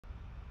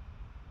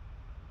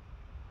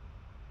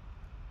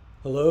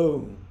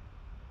Hello.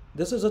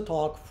 This is a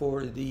talk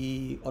for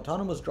the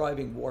Autonomous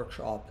Driving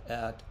Workshop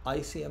at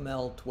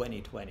ICML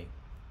 2020.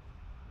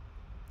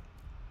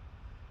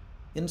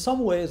 In some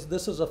ways,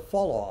 this is a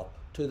follow-up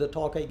to the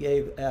talk I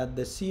gave at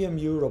the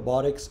CMU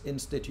Robotics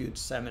Institute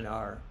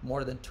seminar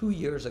more than 2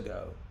 years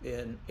ago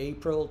in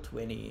April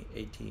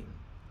 2018.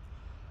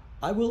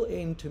 I will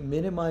aim to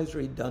minimize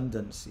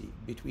redundancy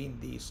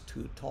between these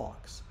two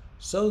talks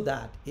so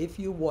that if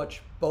you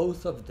watch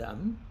both of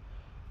them,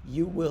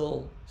 you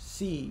will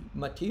see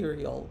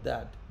material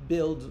that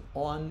builds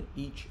on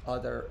each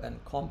other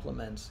and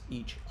complements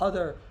each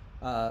other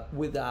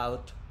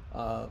without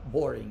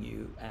boring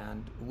you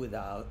and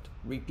without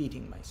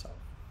repeating myself.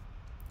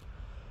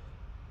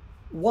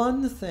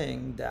 One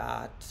thing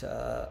that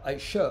I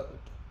showed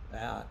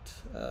at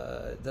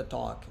the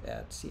talk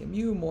at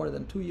CMU more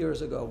than 2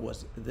 years ago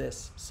was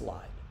this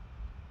slide.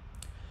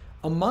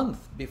 A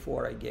month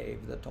before I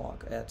gave the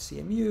talk at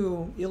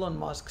CMU, Elon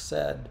Musk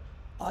said,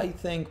 I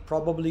think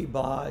probably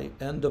by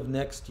end of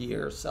next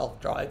year,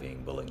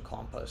 self-driving will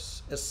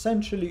encompass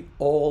essentially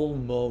all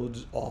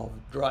modes of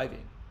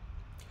driving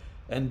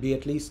and be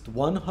at least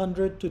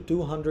 100 to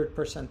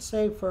 200%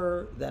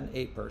 safer than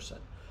a person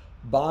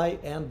by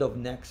end of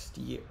next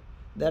year.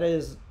 That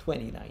is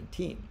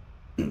 2019.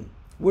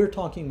 We're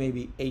talking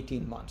maybe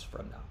 18 months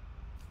from now.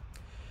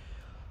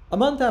 A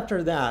month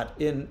after that,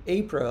 in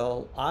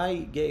April,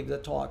 I gave the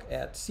talk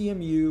at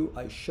CMU.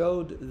 I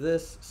showed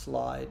this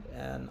slide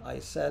and I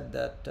said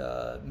that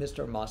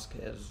Mr. Musk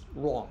is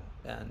wrong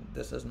and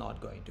this is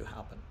not going to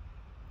happen.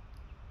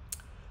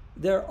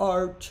 There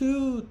are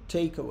two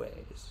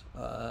takeaways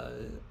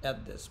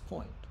at this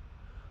point.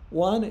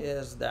 One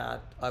is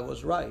that I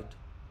was right.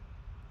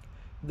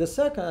 The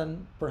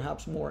second,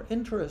 perhaps more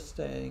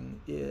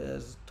interesting,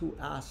 is to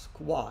ask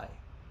why.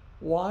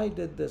 Why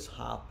did this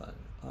happen?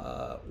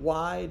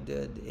 Why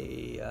did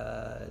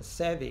a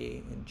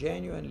savvy,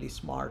 genuinely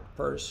smart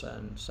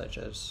person such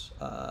as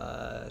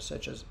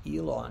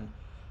Elon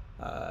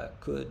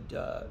could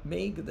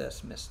make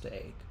this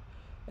mistake,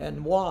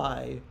 and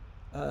why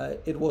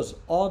it was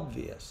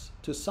obvious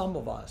to some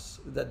of us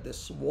that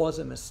this was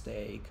a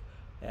mistake,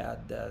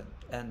 and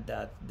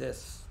that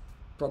this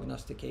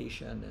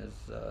prognostication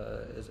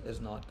is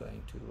not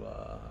going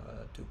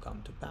to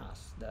come to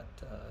pass, that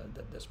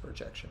this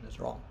projection is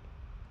wrong.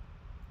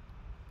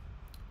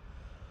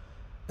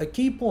 A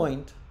key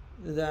point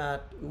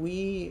that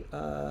we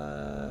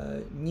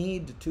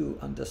need to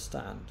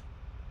understand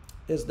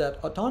is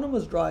that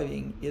autonomous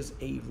driving is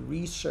a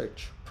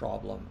research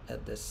problem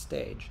at this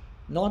stage,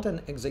 not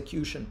an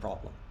execution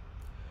problem.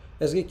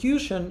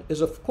 Execution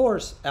is, of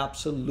course,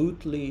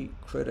 absolutely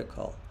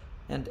critical,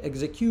 and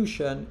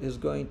execution is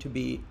going to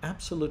be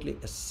absolutely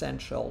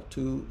essential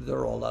to the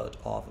rollout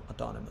of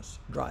autonomous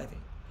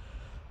driving.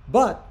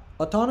 But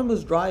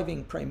autonomous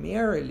driving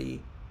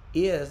primarily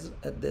is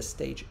at this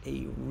stage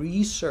a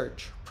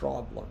research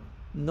problem,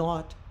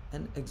 not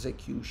an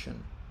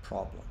execution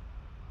problem.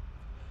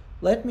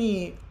 Let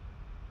me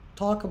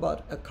talk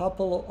about a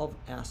couple of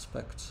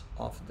aspects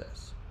of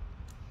this.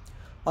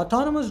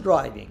 Autonomous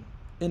driving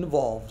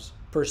involves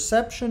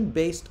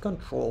perception-based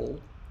control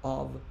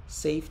of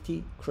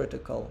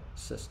safety-critical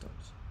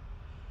systems.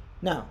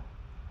 Now,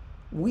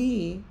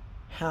 we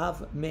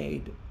have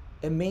made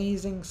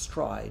amazing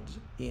strides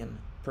in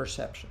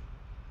perception.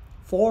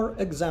 For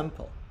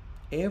example,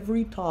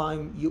 every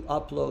time you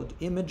upload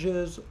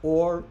images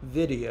or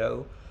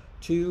video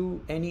to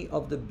any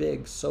of the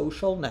big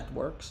social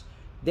networks,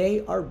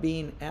 they are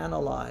being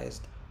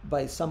analyzed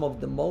by some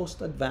of the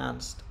most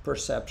advanced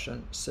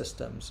perception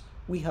systems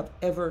we have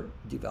ever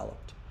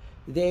developed.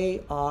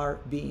 They are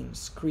being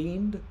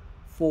screened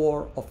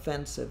for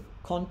offensive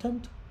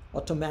content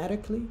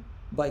automatically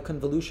by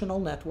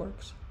convolutional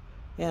networks,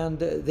 and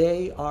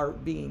they are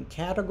being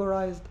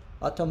categorized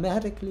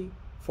automatically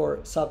for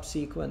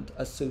subsequent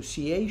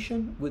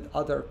association with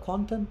other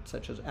content,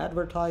 such as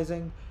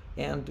advertising,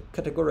 and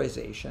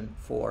categorization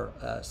for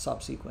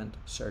subsequent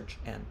search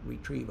and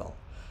retrieval.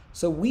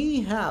 So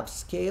we have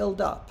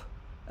scaled up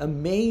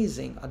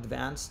amazing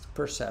advanced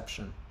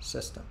perception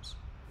systems.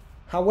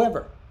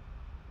 However,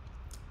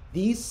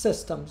 these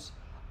systems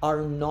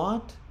are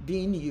not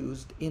being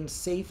used in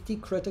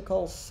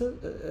safety-critical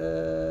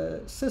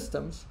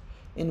systems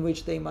in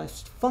which they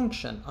must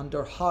function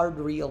under hard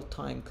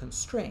real-time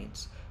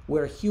constraints,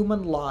 where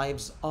human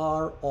lives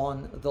are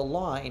on the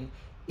line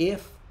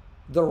if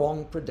the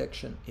wrong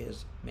prediction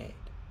is made.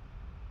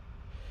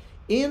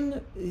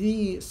 In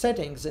the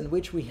settings in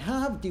which we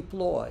have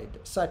deployed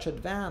such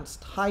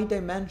advanced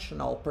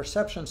high-dimensional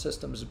perception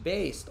systems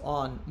based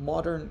on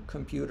modern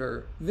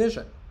computer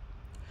vision,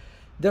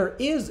 there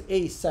is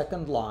a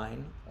second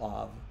line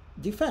of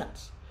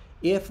defense.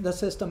 If the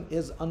system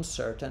is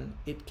uncertain,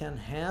 it can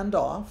hand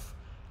off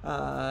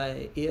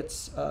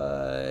its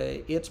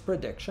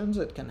predictions,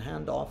 it can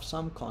hand off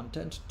some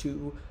content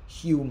to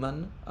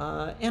human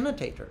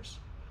annotators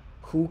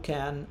who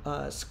can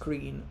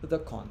screen the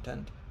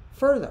content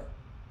further.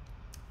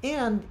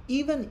 And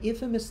even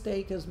if a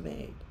mistake is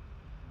made,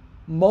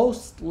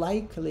 most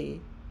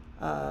likely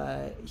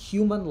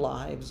human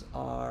lives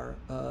are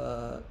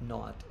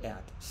not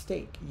at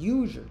stake.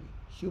 Usually,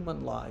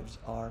 human lives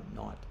are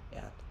not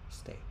at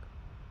stake.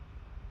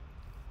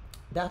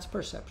 That's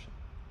perception.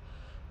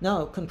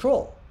 Now,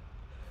 control.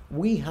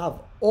 We have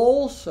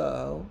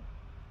also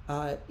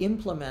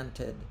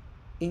implemented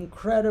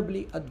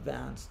incredibly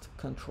advanced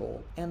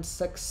control and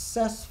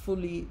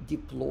successfully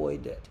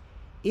deployed it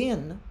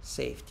in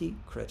safety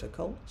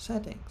critical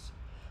settings.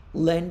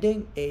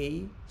 Landing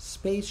a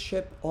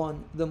spaceship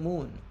on the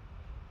moon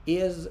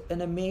is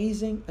an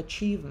amazing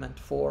achievement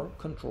for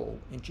control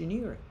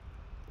engineering.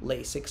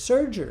 LASIK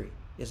surgery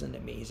is an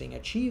amazing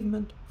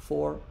achievement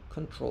for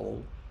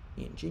control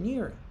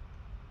engineering.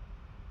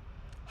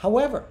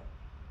 However,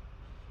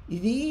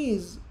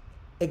 these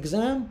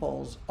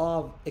examples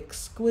of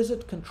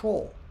exquisite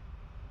control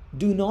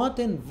do not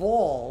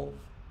involve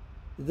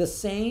the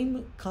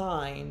same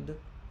kind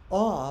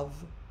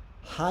of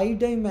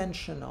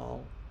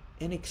high-dimensional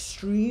and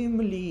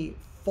extremely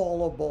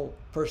fallible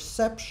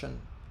perception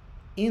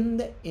in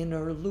the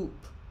inner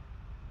loop.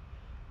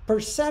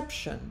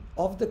 Perception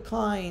of the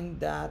kind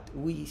that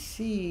we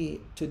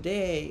see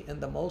today in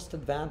the most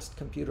advanced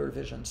computer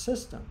vision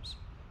systems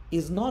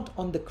is not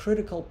on the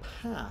critical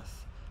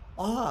path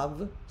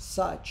of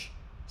such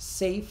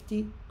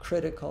safety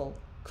critical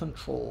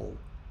control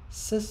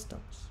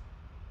systems.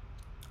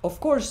 Of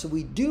course,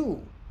 we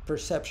do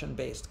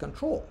perception-based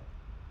control.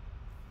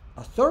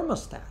 A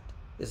thermostat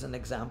is an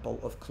example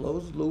of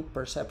closed-loop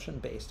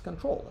perception-based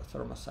control. A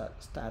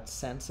thermostat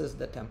senses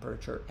the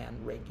temperature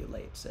and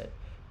regulates it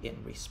in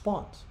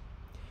response.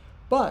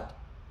 But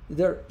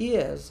there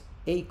is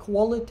a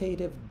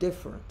qualitative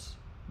difference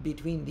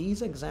between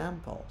these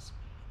examples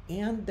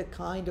and the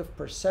kind of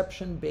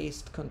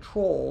perception-based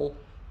control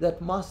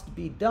that must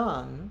be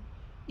done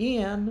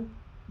in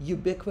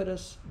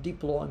ubiquitous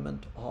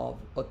deployment of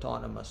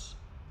autonomous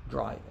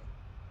driving.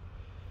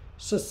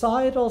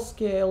 Societal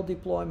scale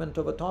deployment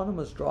of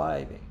autonomous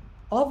driving,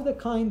 of the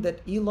kind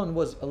that Elon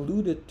was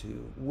alluded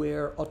to,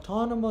 where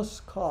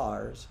autonomous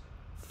cars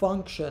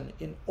function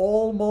in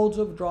all modes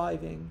of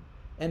driving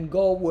and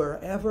go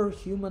wherever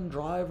human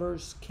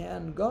drivers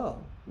can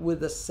go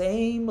with the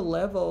same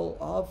level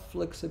of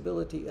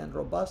flexibility and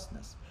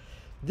robustness.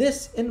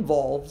 This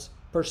involves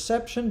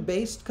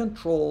perception-based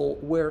control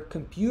where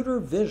computer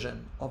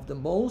vision of the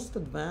most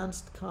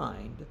advanced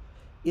kind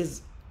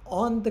is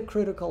on the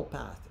critical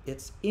path.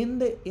 It's in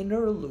the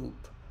inner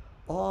loop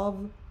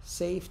of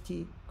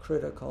safety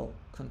critical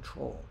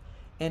control.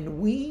 And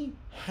we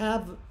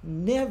have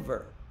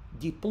never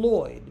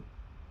deployed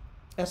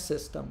a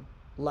system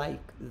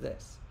like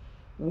this.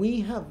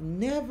 We have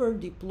never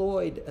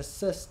deployed a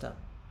system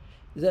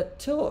that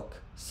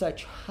took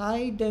such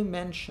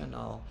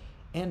high-dimensional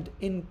and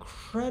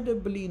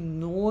incredibly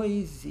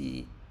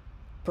noisy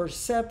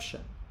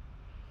perception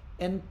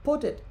and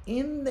put it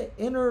in the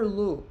inner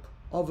loop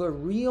of a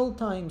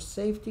real-time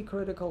safety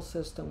critical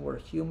system where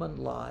human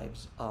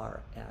lives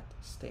are at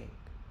stake.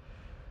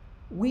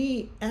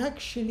 We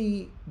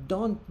actually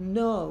don't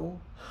know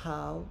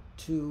how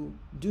to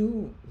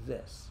do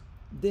this.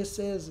 This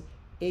is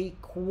a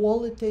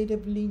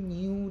qualitatively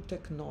new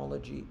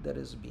technology that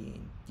is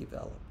being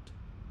developed.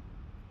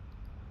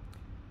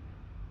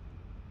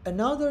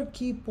 Another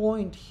key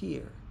point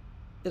here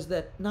is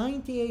that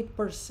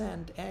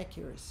 98%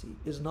 accuracy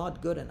is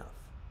not good enough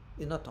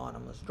in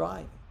autonomous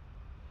driving.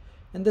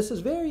 And this is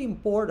very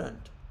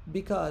important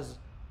because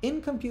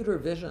in computer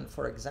vision,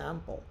 for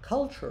example,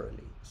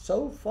 culturally,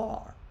 so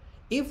far,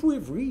 if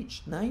we've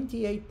reached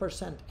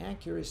 98%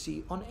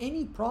 accuracy on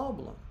any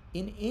problem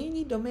in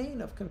any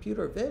domain of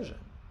computer vision,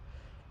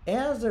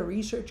 as a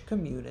research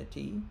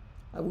community,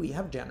 we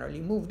have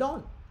generally moved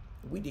on.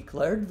 We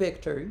declared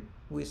victory.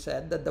 We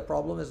said that the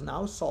problem is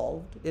now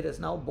solved, it is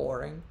now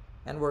boring,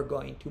 and we're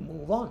going to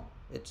move on.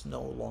 It's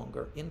no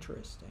longer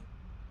interesting.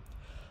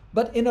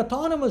 But in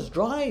autonomous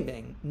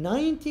driving,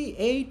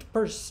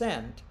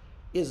 98%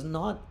 is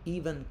not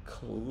even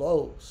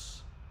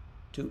close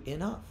to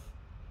enough.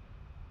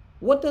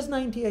 What does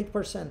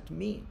 98%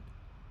 mean?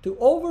 To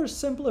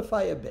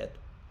oversimplify a bit,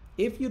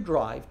 if you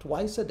drive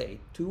twice a day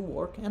to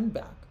work and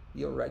back,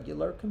 your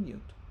regular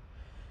commute,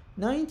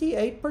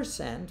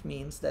 98%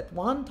 means that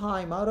 1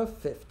 time out of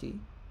 50,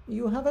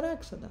 you have an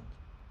accident.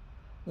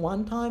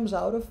 1 times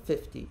out of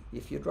 50,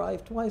 if you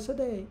drive twice a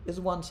day, is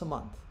once a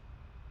month.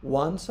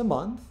 Once a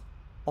month,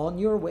 on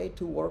your way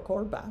to work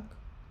or back,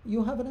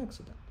 you have an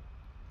accident.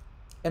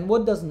 And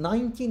what does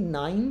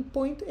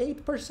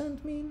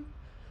 99.8% mean?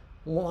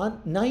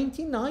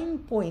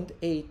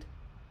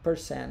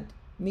 99.8%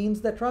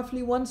 means that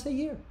roughly once a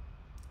year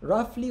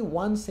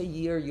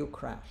you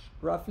crash.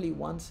 Roughly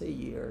once a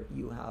year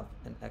you have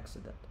an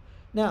accident.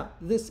 Now,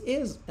 this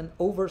is an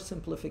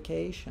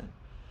oversimplification,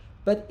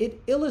 but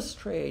it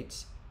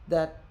illustrates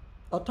that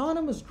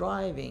autonomous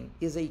driving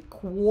is a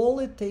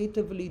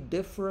qualitatively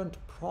different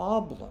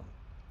problem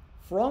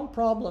from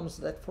problems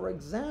that, for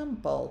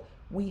example,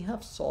 we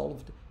have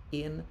solved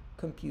in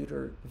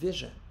computer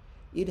vision.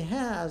 It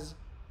has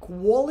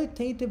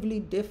qualitatively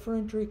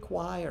different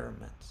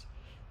requirements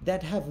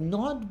that have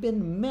not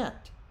been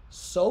met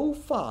so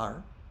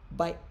far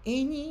by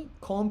any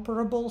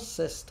comparable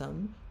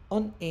system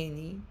on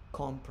any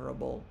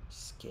comparable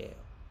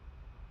scale.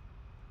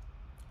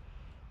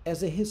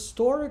 As a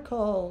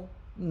historical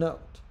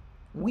note,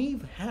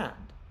 we've had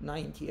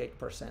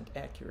 98%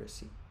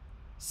 accuracy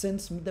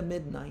since the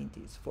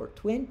mid-90s. For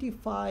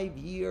 25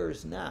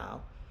 years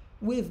now,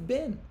 we've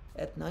been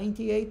at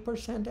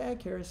 98%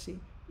 accuracy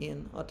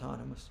in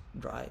autonomous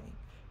driving.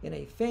 In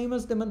a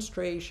famous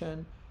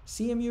demonstration,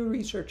 CMU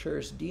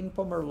researchers Dean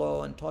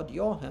Pomerleau and Todd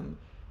Yohem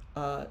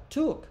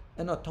took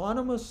an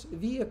autonomous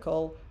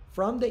vehicle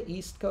from the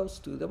East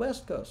Coast to the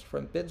West Coast,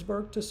 from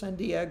Pittsburgh to San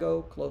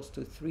Diego, close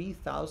to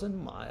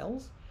 3,000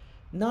 miles.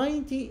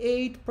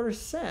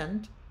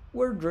 98%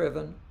 were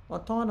driven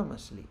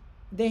autonomously.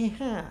 They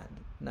had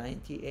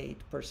 98%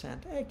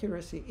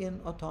 accuracy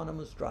in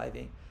autonomous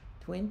driving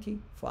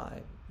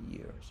 25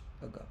 years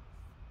ago.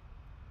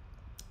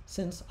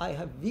 Since I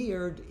have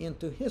veered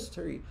into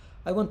history,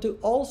 I want to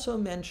also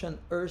mention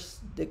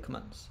Ernst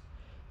Dickmans,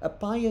 a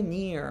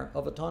pioneer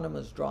of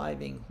autonomous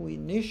driving who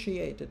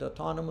initiated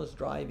autonomous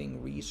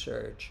driving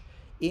research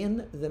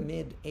in the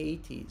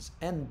mid-80s,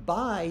 and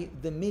by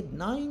the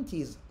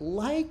mid-90s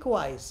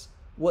likewise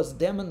was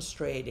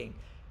demonstrating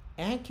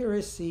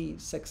accuracy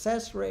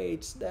success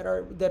rates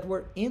that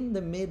were in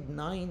the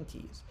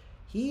mid-90s.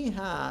 He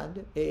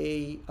had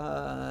a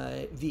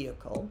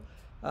vehicle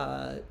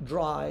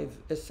drive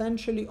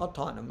essentially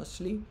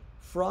autonomously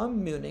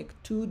from Munich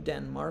to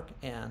Denmark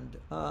and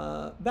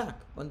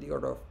back on the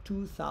order of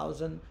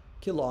 2,000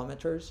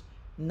 kilometers,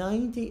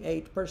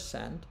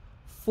 98%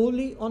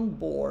 fully on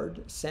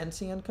board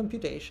sensing and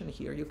computation.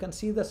 Here you can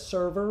see the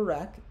server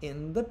rack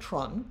in the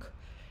trunk.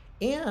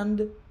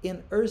 And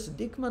in Ernst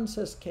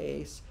Dickmans'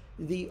 case,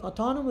 the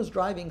autonomous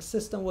driving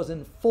system was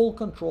in full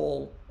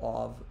control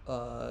of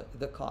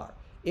the car.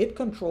 It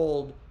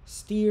controlled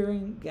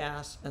steering,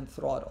 gas, and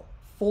throttle.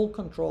 Full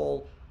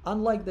control,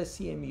 unlike the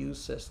CMU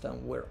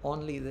system where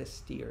only the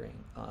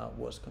steering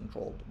was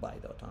controlled by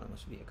the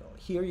autonomous vehicle.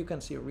 Here you can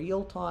see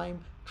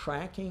real-time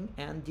tracking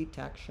and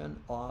detection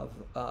of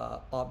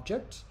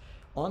objects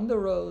on the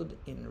road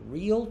in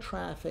real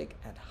traffic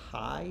at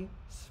high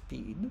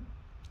speed.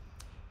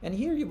 And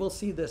here you will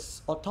see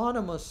this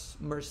autonomous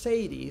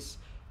Mercedes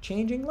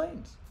changing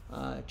lanes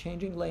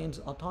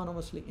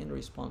autonomously in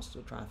response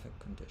to traffic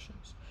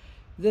conditions.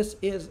 This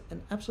is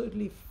an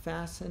absolutely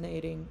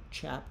fascinating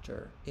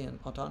chapter in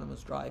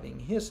autonomous driving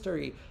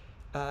history.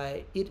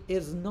 It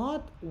is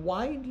not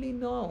widely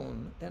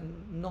known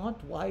and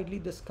not widely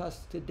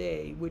discussed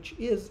today, which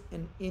is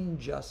an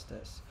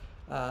injustice,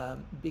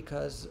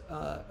 because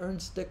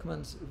Ernst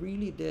Dickmans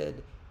really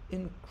did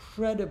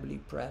incredibly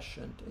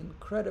prescient,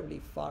 incredibly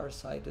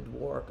far-sighted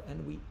work,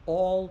 and we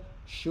all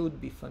should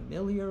be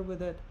familiar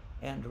with it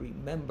and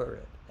remember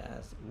it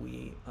as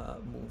we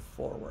move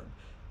forward.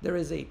 There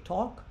is a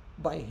talk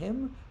by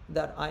him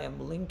that I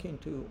am linking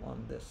to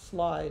on this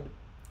slide,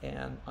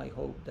 and I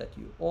hope that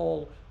you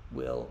all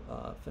will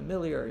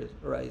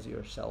familiarize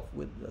yourself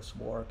with this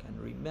work and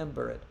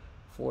remember it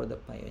for the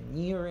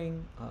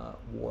pioneering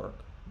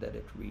work that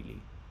it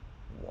really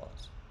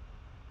was.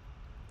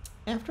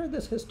 After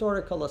this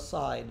historical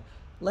aside,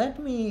 let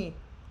me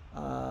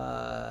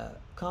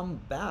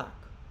come back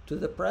to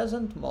the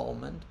present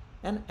moment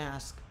and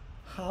ask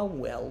how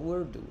well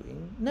we're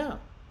doing now.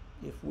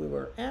 If we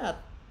were at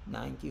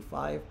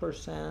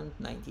 95%,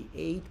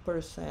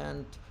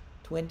 98%,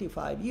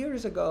 25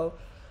 years ago,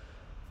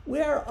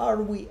 where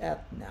are we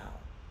at now?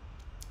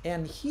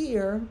 And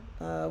here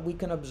we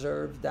can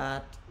observe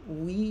that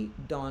we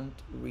don't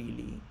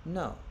really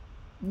know.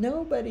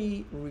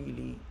 Nobody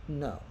really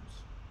knows,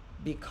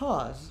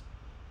 because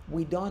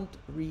we don't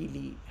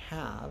really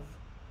have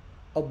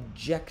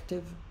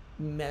objective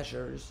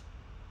measures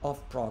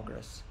of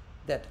progress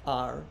that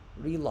are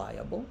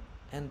reliable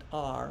and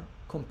are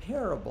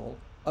comparable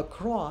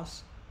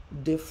across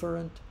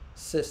different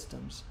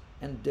systems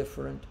and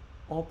different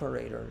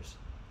operators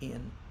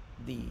in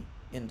the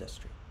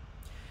industry.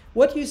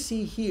 What you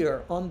see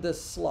here on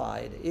this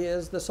slide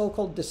is the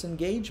so-called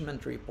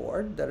disengagement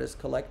report that is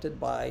collected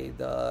by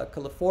the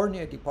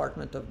California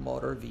Department of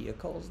Motor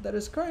Vehicles, that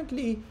is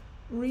currently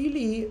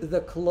really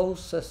the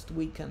closest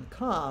we can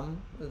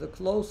come, the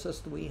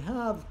closest we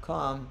have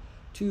come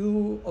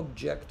to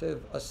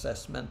objective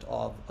assessment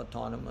of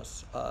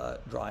autonomous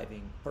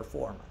driving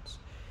performance.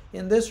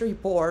 In this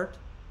report,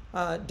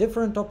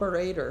 different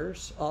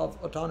operators of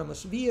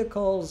autonomous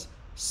vehicles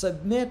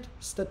submit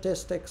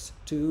statistics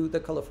to the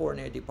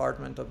California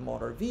Department of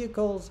Motor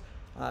Vehicles.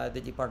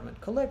 The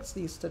department collects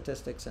these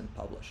statistics and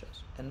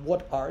publishes. And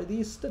what are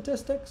these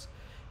statistics?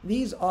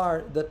 These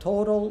are the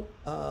total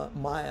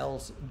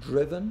miles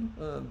driven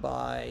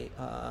by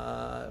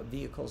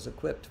vehicles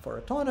equipped for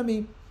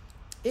autonomy,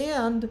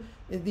 and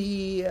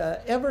the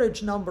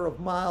average number of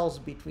miles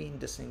between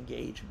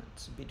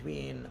disengagements,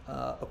 between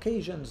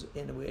occasions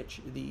in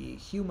which the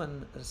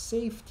human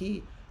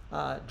safety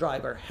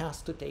driver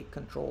has to take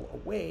control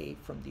away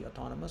from the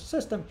autonomous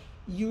system,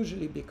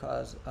 usually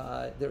because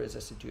there is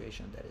a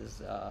situation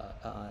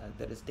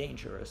that is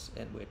dangerous,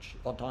 in which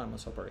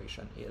autonomous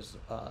operation is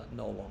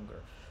no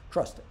longer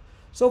trusted.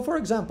 So for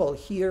example,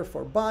 here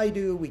for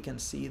Baidu, we can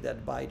see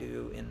that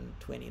Baidu in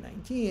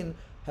 2019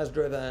 has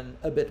driven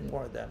a bit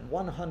more than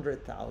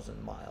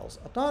 100,000 miles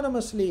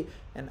autonomously,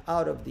 and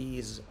out of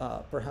these,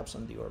 perhaps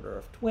on the order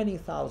of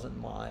 20,000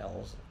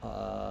 miles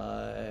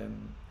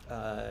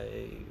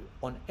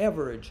on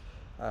average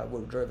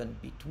were driven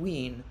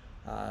between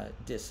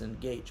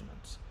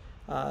disengagements.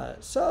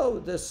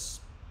 So this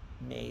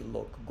may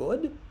look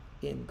good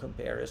in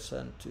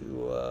comparison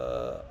to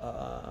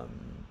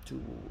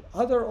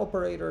other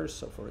operators.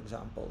 So for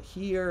example,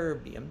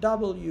 here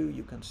BMW,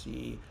 you can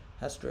see,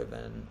 has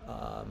driven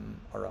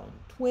around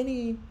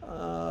 20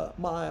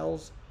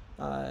 miles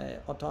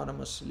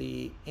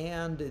autonomously,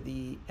 and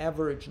the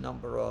average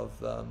number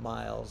of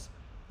miles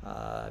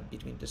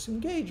between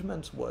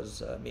disengagements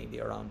was maybe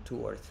around 2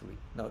 or 3.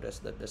 Notice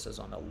that this is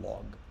on a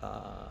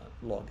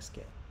log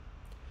scale.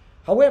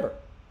 However,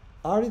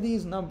 are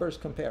these numbers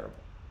comparable?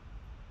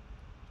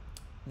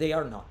 They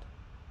are not.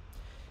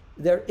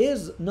 There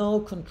is no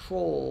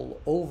control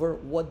over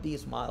what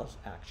these miles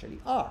actually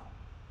are.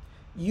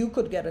 You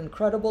could get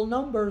incredible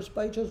numbers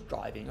by just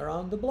driving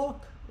around the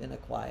block in a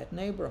quiet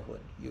neighborhood.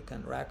 You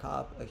can rack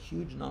up a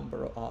huge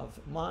number of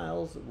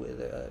miles with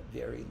a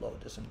very low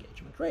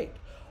disengagement rate.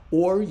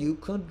 Or you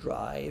could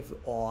drive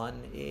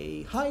on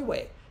a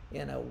highway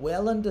in a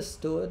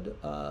well-understood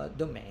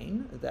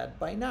domain that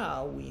by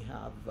now we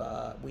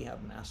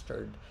have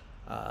mastered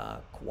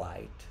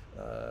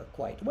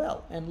quite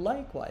well, and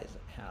likewise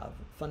have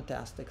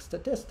fantastic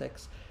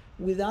statistics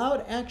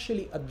without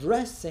actually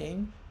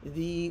addressing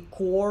the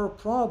core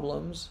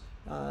problems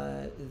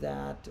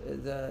that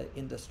the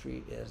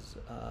industry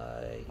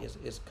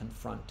is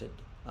confronted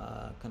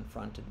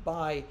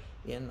by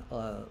in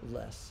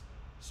less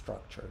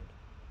structured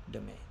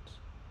domains.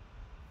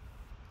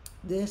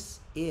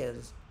 This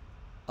is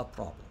a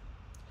problem.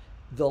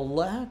 The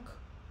lack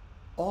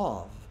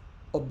of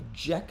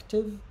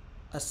objective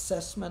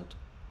assessment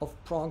of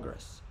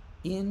progress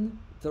in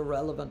the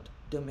relevant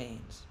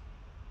domains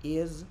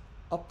is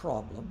a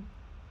problem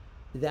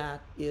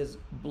that is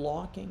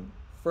blocking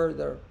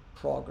further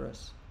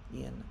progress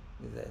in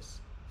this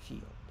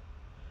field.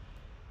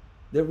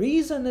 The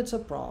reason it's a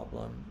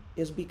problem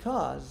is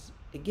because,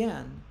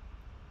 again,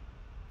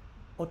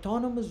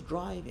 autonomous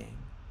driving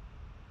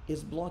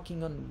is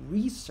blocking on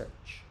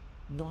research,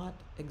 not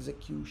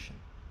execution.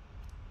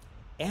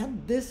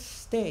 At this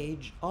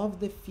stage of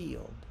the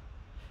field,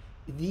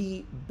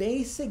 the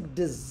basic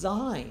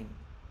design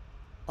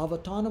of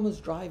autonomous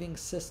driving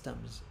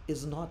systems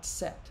is not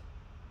set.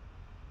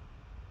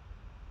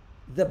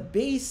 The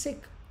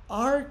basic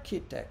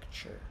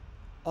architecture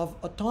of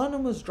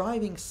autonomous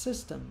driving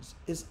systems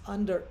is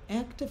under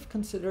active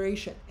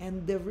consideration,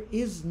 and there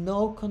is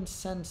no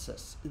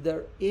consensus.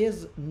 There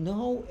is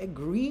no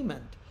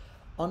agreement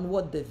on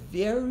what the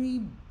very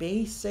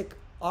basic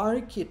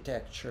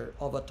architecture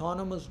of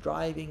autonomous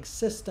driving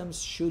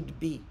systems should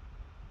be.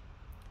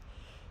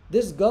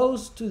 This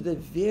goes to the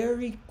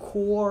very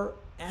core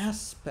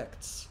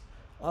aspects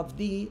of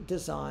the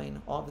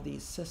design of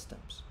these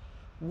systems.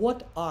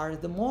 What are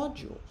the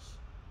modules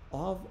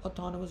of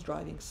autonomous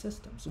driving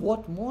systems?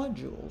 What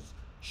modules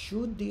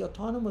should the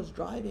autonomous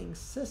driving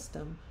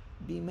system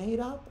be made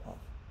up of?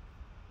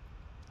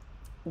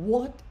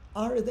 What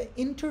are the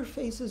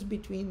interfaces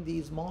between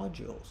these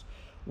modules?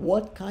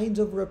 What kinds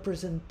of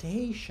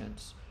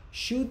representations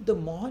should the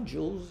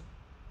modules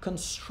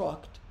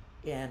construct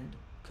and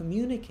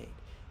communicate?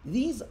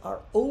 These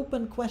are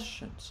open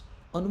questions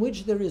on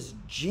which there is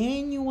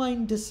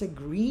genuine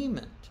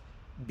disagreement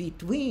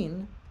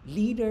between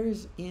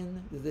leaders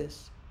in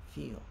this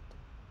field.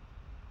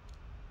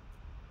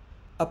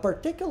 A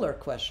particular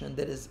question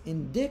that is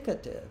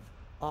indicative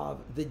of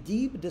the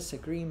deep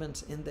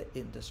disagreements in the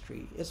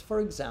industry is,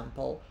 for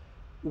example,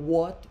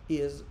 what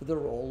is the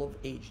role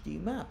of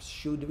HD maps?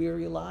 Should we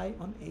rely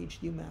on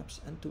HD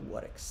maps, and to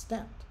what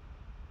extent?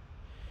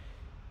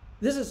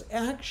 This is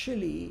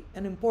actually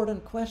an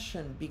important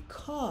question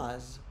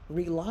because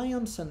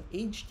reliance on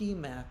HD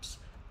maps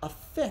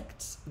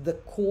affects the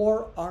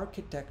core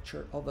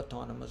architecture of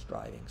autonomous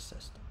driving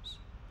systems.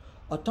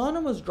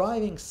 Autonomous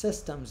driving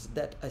systems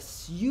that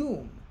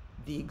assume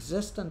the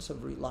existence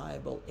of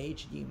reliable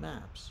HD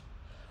maps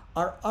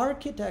are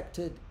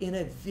architected in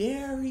a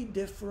very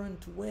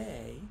different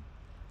way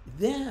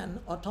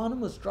than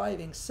autonomous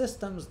driving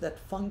systems that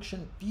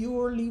function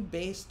purely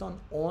based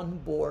on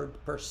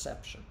onboard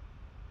perception.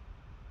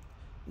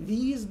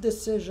 These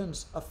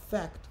decisions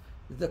affect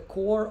the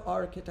core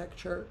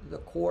architecture, the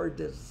core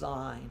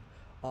design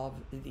of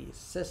these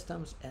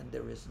systems, and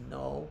there is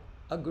no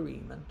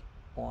agreement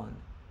on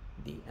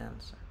the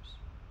answers.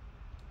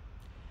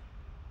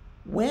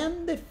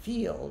 When the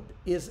field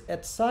is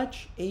at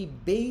such a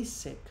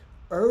basic,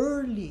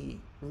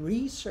 early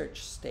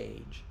research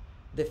stage,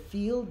 the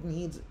field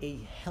needs a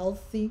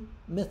healthy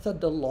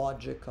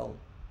methodological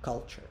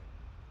culture.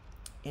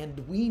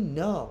 and we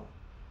know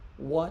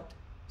what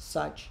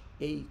such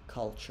a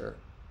culture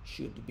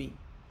should be.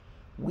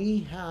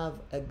 We have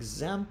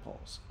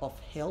examples of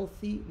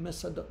healthy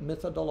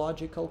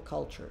methodological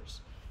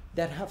cultures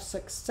that have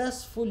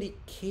successfully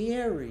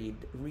carried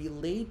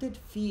related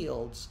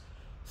fields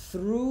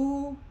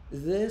through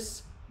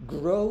this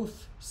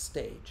growth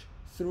stage,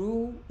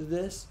 through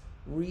this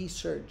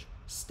research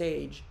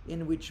stage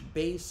in which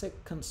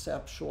basic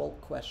conceptual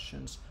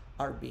questions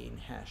are being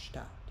hashed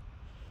out.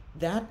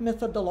 That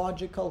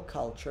methodological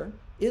culture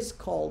is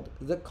called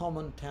the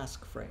Common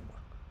Task Framework.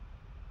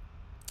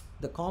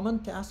 The Common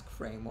Task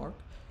Framework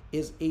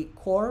is a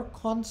core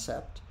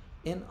concept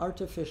in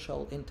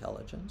artificial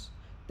intelligence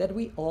that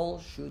we all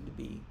should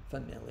be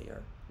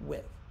familiar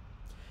with.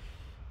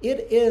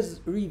 It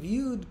is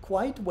reviewed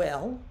quite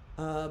well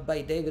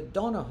by David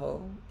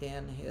Donahoe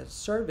in his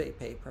survey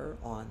paper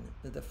on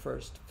the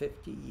first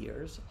 50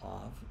 years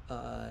of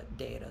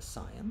data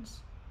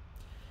science.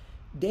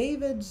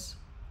 David's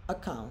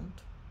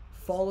account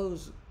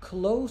follows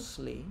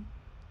closely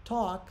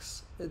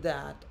talks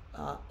that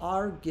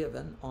are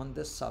given on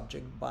this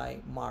subject by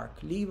Mark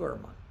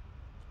Lieberman.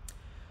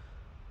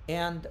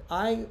 And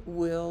I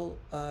will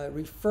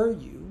refer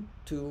you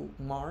to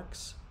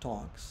Mark's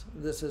talks.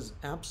 This is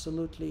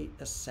absolutely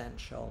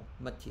essential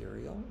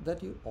material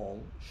that you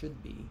all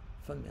should be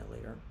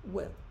familiar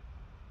with.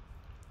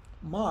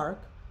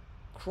 Mark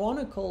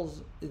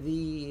chronicles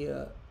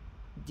the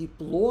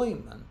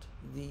deployment,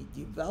 the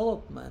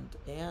development,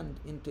 and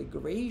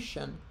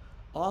integration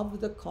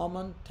of the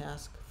Common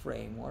Task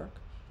Framework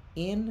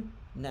in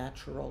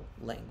natural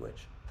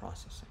language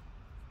processing.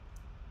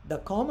 The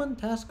Common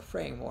Task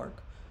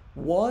Framework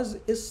was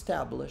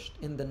established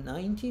in the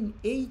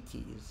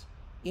 1980s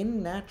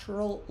in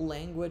natural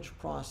language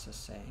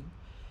processing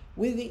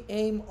with the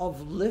aim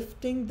of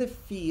lifting the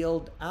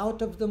field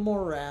out of the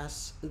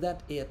morass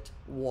that it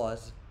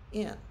was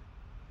in.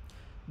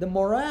 The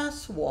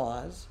morass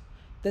was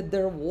that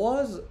there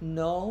was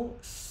no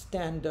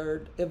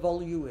standard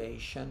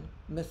evaluation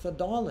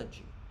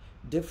methodology.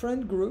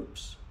 Different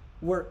groups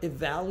were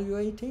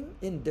evaluating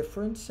in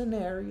different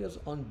scenarios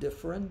on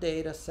different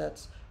data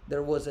sets.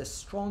 There was a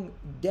strong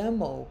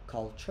demo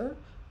culture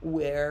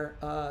where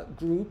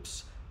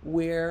groups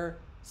were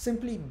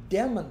simply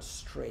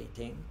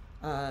demonstrating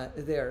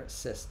their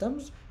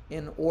systems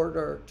in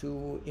order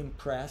to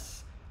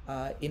impress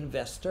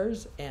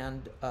investors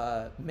and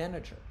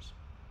managers.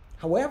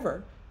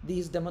 However,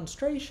 these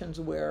demonstrations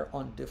were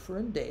on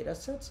different data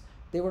sets.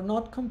 They were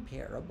not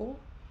comparable,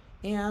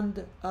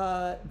 and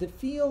the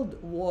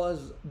field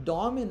was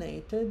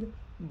dominated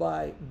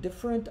by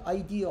different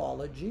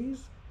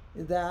ideologies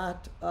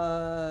that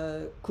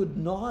could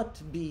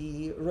not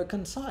be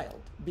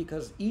reconciled,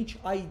 because each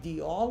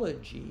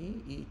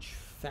ideology, each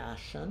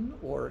fashion,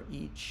 or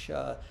each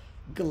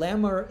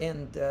glamour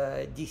and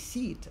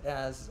deceit,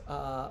 as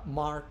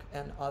Mark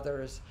and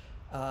others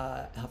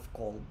have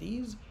called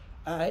these,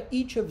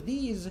 each of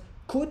these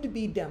could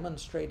be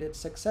demonstrated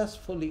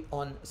successfully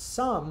on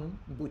some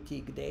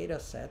boutique data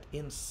set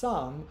in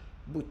some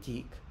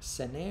boutique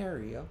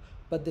scenario,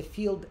 but the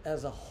field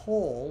as a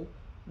whole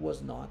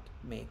was not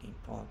making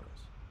progress.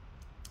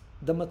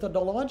 The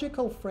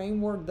methodological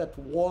framework that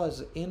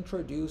was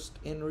introduced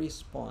in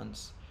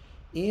response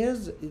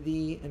is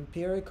the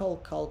empirical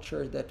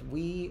culture that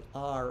we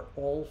are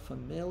all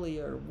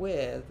familiar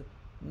with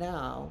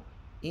now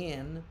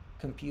in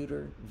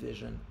computer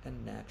vision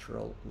and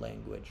natural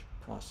language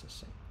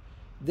processing.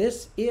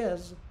 This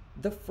is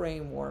the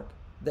framework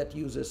that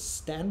uses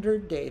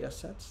standard data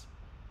sets,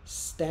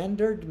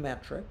 standard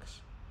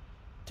metrics,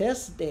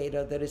 test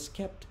data that is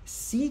kept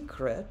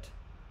secret,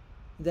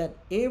 that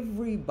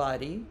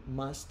everybody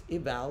must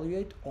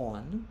evaluate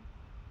on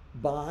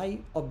by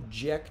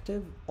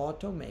objective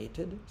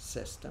automated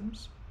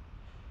systems,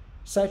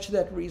 such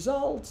that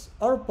results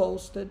are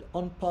posted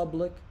on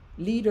public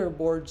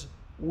leaderboards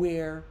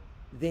where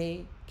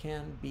they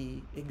can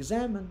be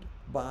examined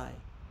by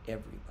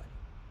everybody.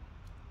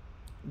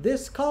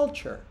 This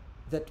culture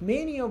that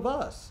many of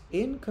us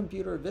in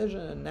computer vision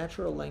and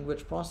natural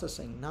language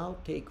processing now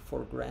take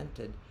for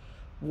granted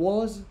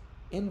was,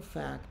 in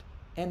fact,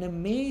 an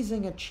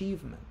amazing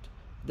achievement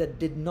that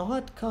did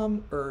not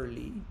come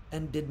early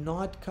and did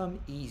not come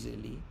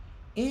easily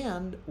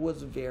and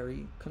was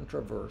very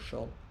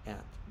controversial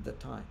at the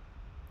time.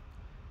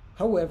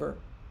 However,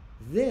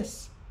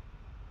 this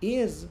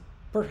is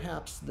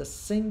perhaps the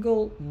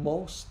single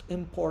most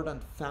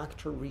important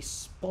factor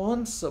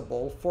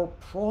responsible for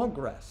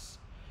progress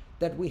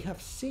that we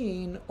have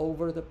seen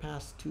over the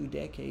past 2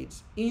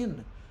 decades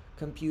in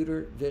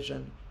computer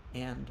vision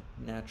and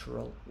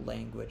natural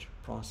language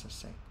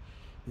processing.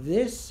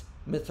 This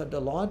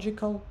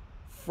methodological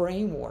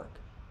framework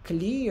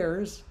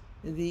clears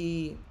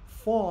the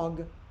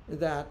fog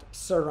that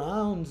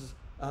surrounds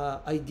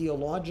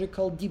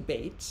ideological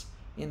debates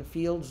in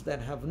fields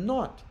that have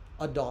not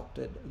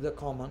adopted the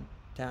Common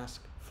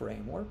Task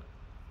Framework.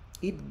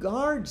 It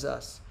guards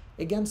us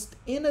against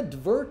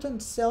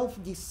inadvertent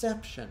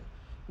self-deception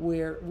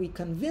where we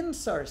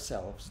convince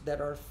ourselves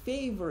that our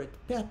favorite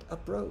pet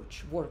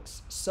approach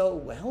works so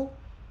well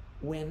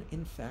when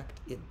in fact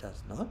it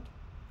does not.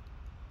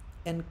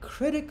 And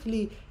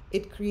critically,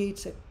 it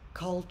creates a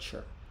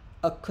culture,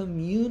 a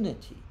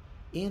community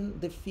in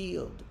the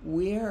field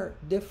where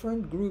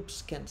different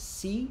groups can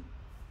see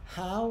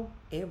how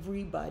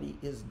everybody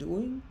is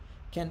doing,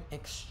 can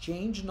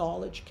exchange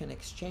knowledge, can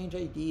exchange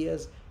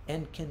ideas,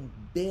 and can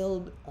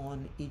build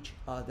on each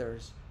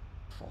other's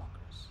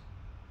progress.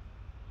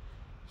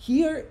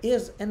 Here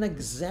is an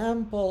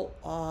example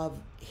of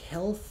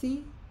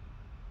healthy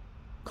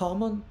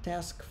common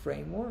task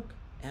framework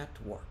at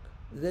work.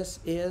 This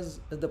is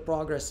the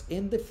progress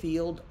in the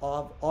field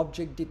of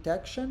object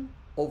detection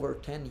over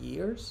 10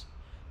 years.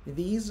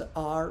 These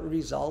are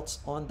results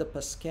on the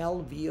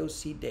Pascal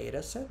VOC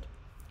dataset,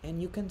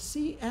 and you can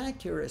see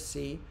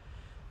accuracy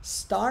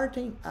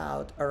starting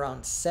out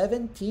around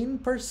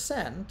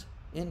 17%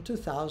 in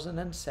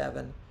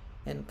 2007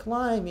 and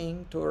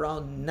climbing to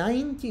around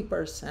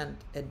 90%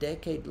 a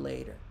decade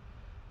later.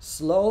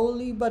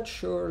 Slowly but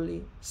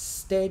surely,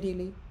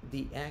 steadily,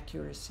 the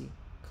accuracy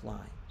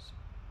climbs.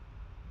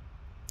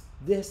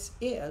 This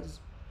is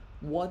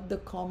what the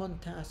Common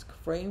Task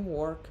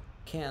Framework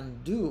can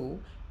do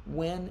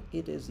when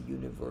it is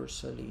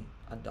universally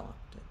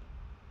adopted.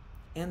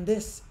 And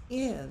this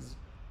is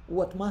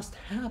what must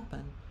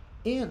happen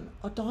in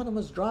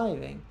autonomous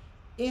driving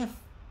if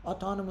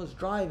autonomous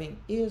driving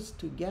is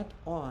to get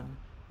on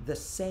the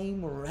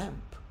same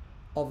ramp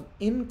of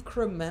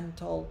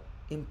incremental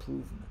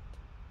improvement.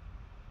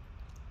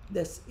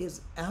 This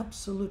is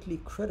absolutely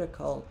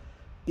critical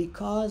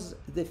because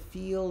the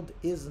field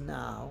is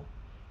now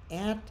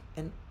at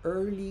an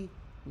early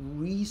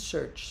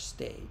research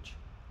stage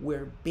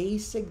where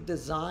basic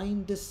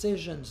design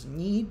decisions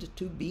need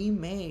to be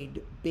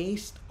made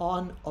based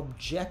on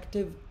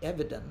objective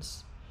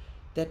evidence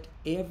that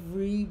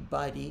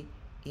everybody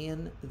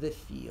in the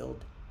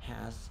field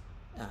has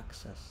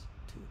access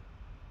to.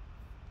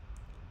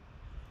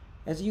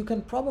 As you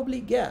can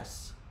probably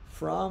guess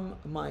from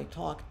my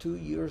talk 2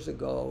 years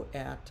ago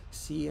at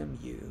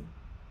CMU,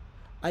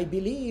 I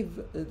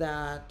believe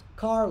that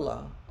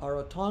Carla, our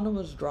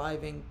autonomous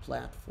driving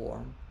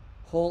platform,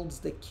 holds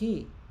the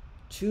key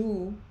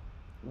to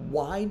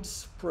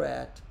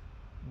widespread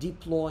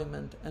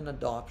deployment and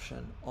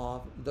adoption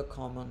of the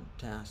Common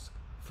Task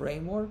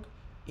Framework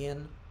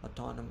in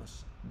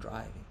autonomous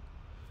driving.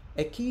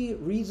 A key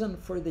reason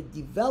for the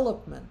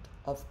development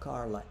of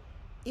Carla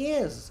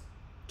is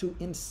to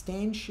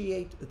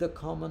instantiate the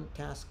Common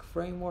Task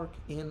Framework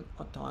in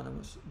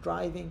autonomous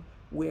driving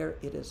where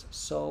it is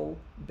so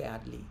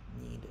badly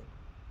needed.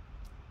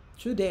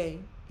 Today,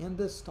 in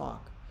this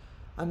talk,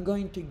 I'm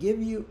going to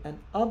give you an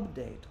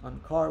update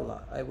on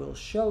Carla. I will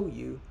show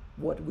you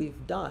what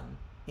we've done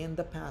in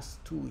the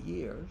past 2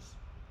 years.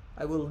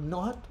 I will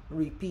not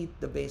repeat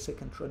the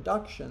basic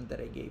introduction that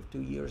I gave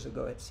 2 years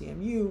ago at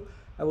CMU.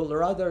 I will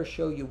rather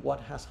show you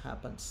what has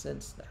happened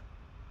since then.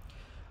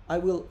 I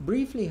will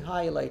briefly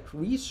highlight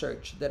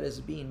research that is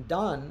being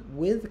done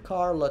with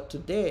Carla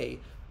today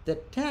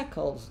that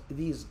tackles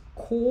these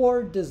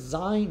core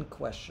design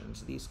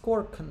questions, these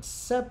core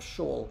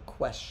conceptual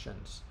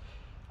questions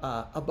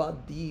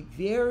about the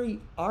very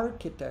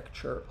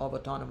architecture of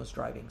autonomous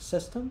driving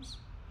systems.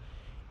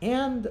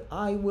 And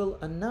I will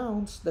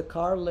announce the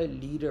Carla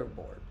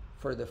leaderboard.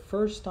 For the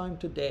first time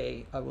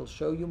today, I will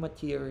show you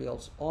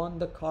materials on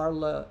the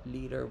Carla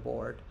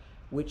leaderboard,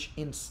 which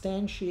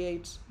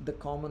instantiates the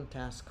Common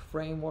Task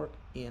Framework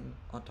in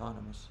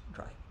autonomous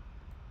driving.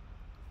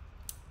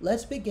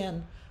 Let's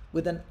begin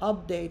with an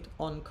update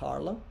on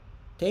Carla,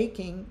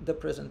 taking the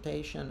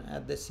presentation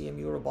at the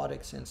CMU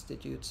Robotics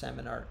Institute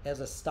seminar as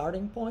a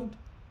starting point,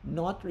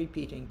 not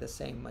repeating the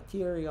same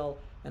material,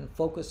 and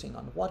focusing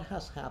on what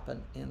has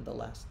happened in the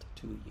last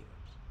 2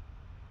 years.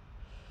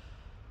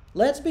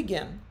 Let's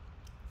begin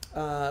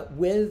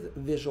with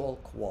visual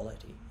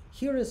quality.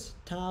 Here is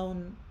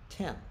Town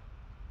 10.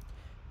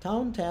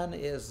 Town 10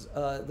 is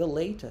the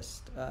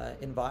latest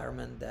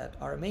environment that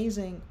our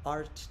amazing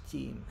art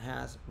team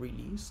has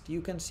released.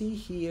 You can see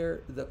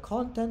here the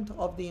content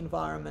of the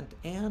environment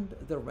and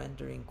the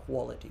rendering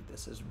quality.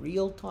 This is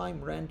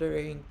real-time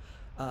rendering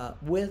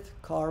with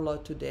Carla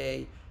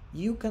today.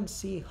 You can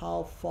see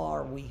how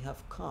far we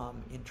have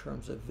come in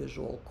terms of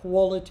visual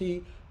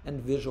quality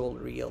and visual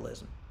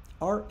realism.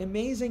 Our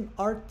amazing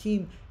art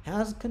team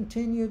has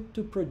continued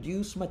to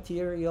produce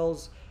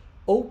materials,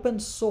 open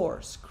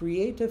source,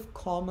 Creative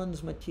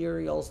Commons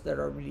materials that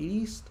are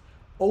released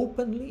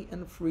openly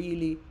and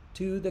freely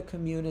to the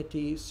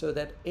community so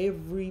that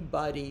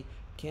everybody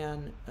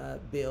can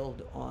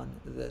build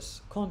on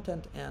this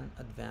content and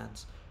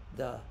advance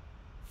the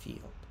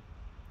field.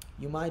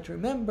 You might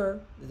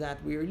remember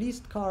that we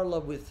released Carla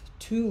with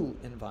 2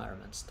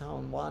 environments,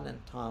 Town 1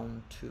 and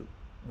Town 2.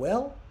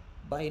 Well,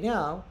 by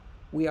now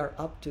we are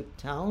up to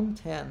Town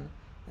 10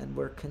 and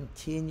we're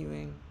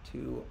continuing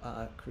to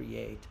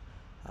create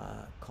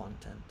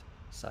content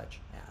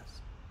such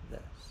as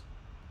this.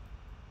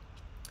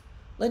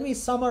 Let me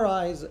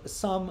summarize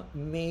some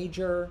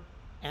major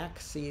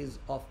axes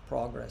of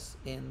progress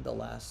in the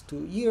last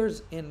 2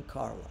 years in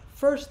Carla.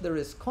 First, there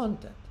is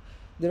content.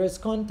 There is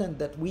content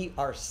that we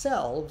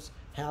ourselves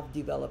have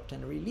developed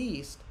and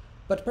released,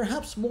 but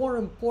perhaps more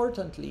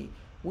importantly,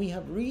 we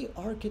have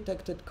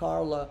re-architected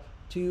Carla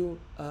to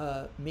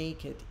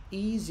make it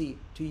easy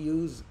to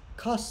use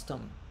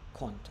custom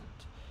content.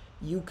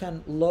 You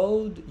can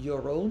load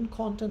your own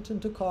content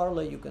into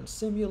Carla. You can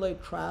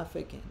simulate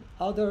traffic in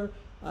other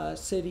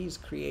cities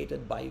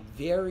created by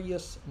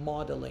various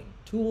modeling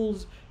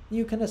tools.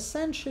 You can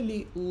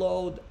essentially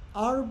load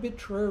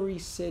arbitrary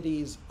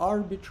cities,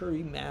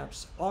 arbitrary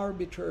maps,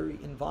 arbitrary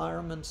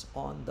environments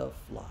on the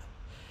fly.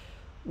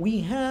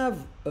 We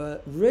have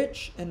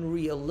rich and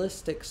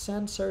realistic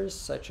sensors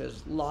such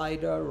as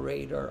LiDAR,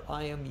 radar,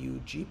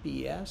 IMU,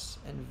 GPS,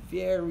 and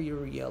very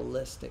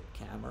realistic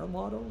camera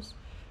models.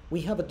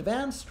 We have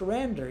advanced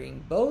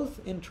rendering both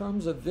in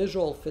terms of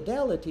visual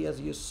fidelity, as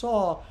you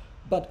saw,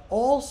 but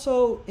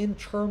also in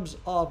terms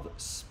of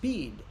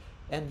speed.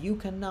 And you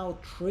can now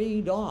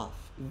trade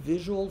off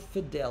visual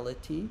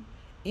fidelity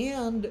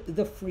and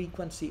the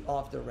frequency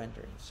of the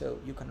rendering. So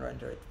you can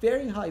render at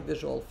very high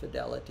visual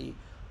fidelity,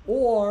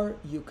 or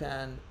you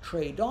can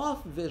trade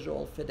off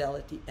visual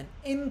fidelity and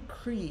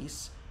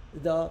increase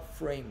the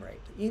frame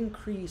rate,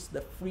 increase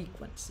the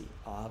frequency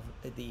of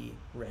the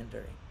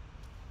rendering.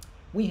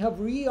 We have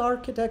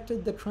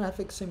re-architected the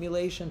traffic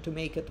simulation to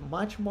make it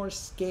much more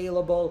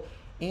scalable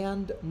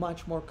and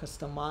much more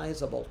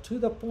customizable, to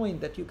the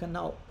point that you can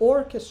now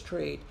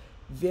orchestrate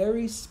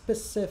very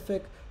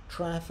specific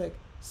traffic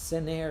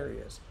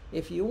scenarios.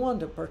 If you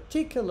want a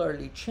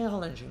particularly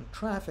challenging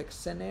traffic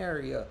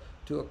scenario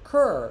to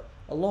occur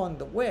along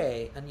the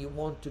way, and you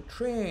want to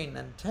train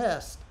and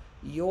test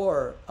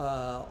your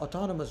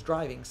autonomous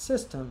driving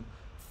system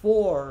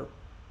for,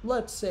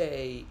 let's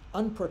say,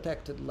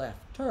 unprotected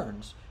left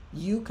turns,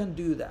 you can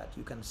do that.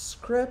 You can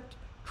script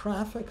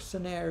traffic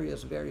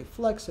scenarios very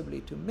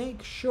flexibly to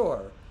make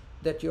sure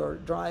that your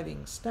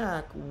driving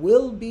stack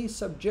will be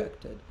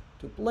subjected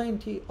to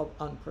plenty of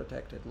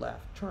unprotected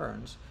left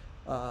turns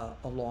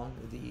along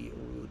the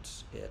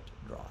routes it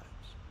drives.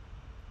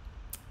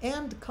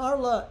 And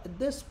Carla at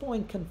this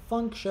point can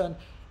function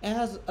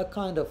as a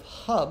kind of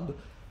hub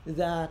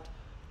that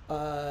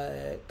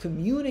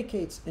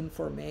communicates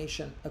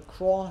information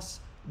across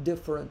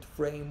different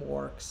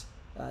frameworks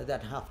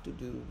that have to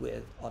do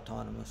with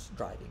autonomous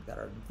driving, that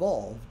are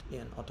involved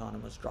in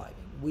autonomous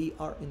driving. We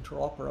are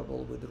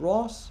interoperable with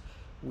ROS,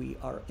 we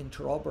are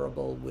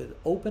interoperable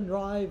with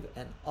OpenDrive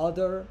and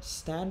other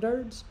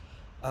standards.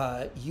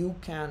 You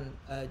can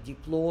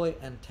deploy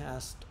and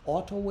test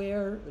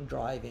AutoWare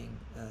driving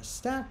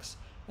stacks,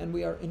 and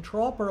we are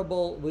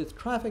interoperable with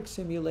traffic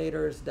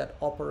simulators that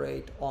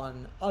operate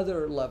on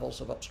other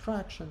levels of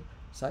abstraction,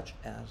 such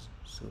as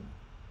Sumo.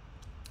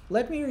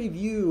 Let me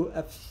review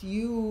a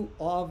few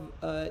of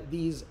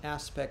these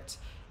aspects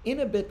in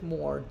a bit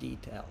more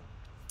detail.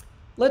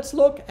 Let's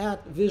look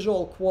at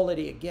visual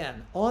quality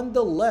again. On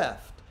the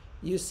left,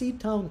 you see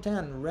Town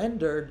 10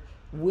 rendered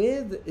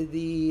with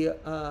the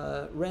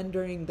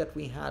rendering that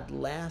we had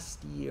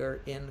last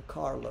year in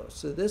Carlo.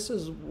 So this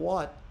is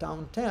what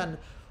Town 10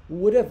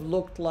 would have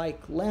looked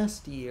like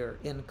last year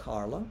in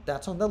Carlo.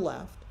 That's on the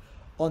left.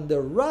 On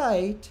the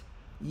right,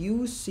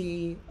 you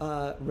see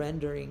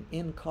rendering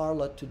in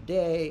Carla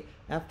today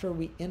after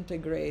we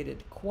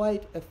integrated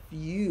quite a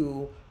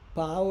few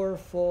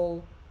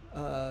powerful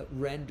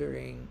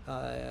rendering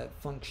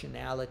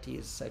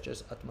functionalities such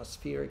as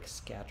atmospheric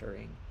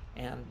scattering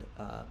and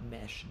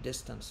mesh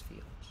distance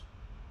fields.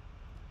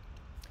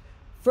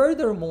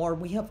 Furthermore,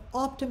 we have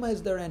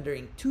optimized the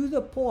rendering to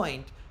the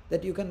point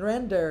that you can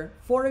render,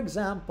 for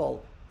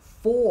example,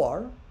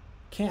 4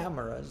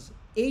 cameras,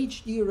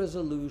 HD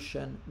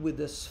resolution with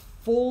this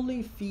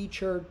fully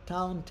featured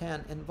Town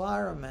 10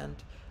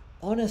 environment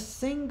on a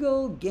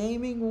single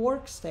gaming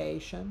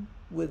workstation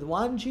with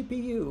 1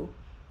 GPU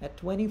at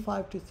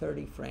 25 to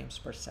 30 frames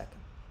per second.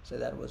 So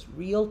that was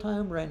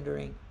real-time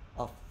rendering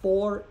of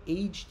 4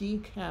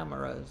 HD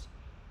cameras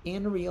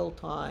in real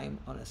time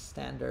on a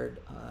standard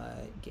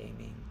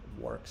gaming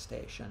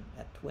workstation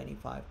at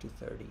 25 to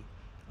 30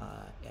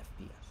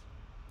 FPS.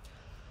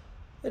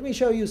 Let me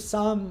show you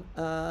some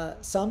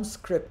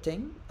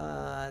scripting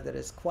that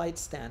is quite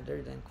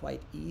standard and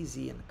quite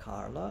easy in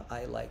Carla.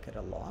 I like it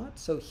a lot.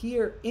 So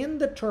here in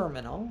the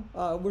terminal,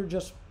 we're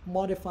just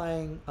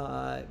modifying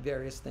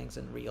various things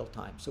in real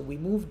time. So we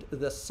moved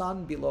the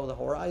sun below the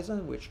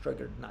horizon, which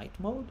triggered night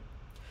mode.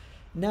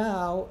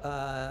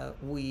 Now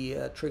we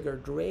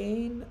triggered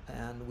rain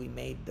and we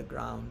made the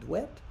ground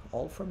wet,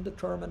 all from the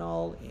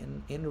terminal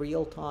in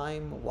real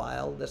time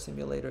while the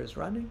simulator is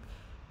running.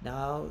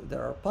 Now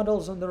there are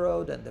puddles on the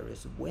road and there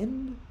is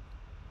wind.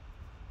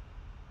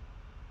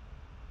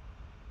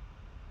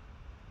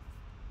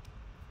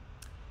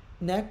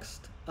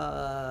 Next,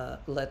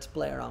 let's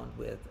play around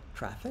with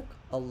traffic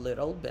a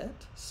little bit.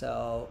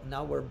 So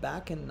now we're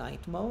back in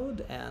night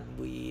mode and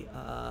we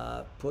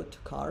put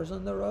cars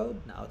on the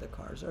road. Now the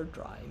cars are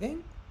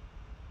driving.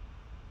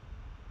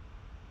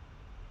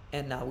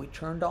 And now we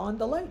turned on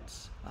the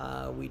lights.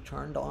 We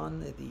turned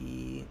on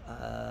the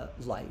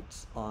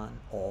lights on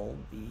all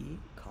the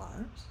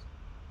cars.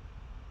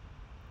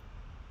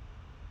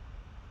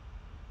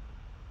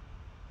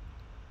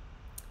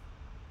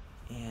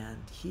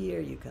 And here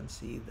you can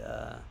see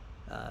the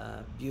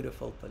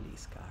beautiful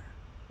police car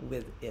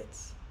with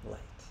its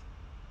lights.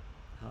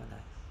 How nice.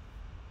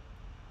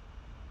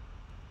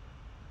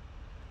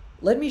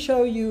 Let me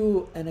show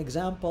you an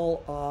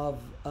example of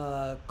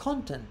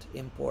content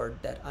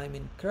import that I'm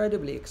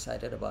incredibly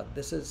excited about.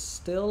 This is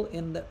still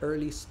in the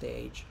early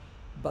stage,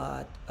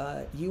 but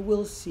you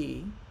will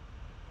see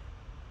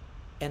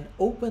an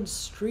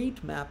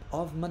OpenStreetMap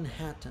of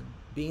Manhattan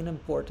being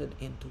imported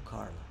into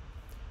Carla.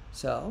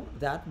 So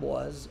that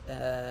was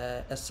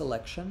a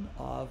selection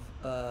of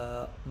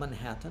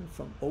Manhattan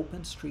from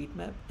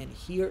OpenStreetMap, and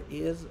here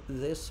is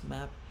this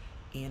map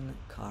in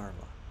Carla.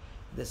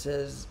 This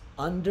is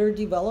under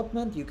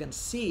development. You can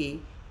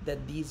see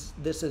that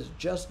this is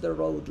just the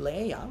road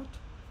layout.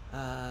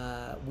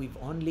 We've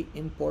only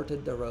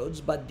imported the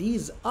roads, but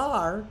these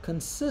are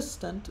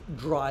consistent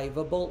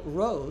drivable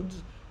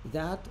roads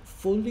that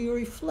fully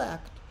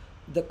reflect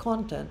the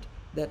content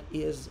that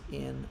is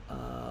in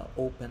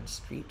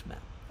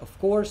OpenStreetMap. Of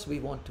course, we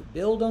want to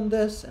build on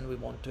this, and we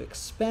want to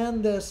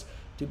expand this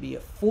to be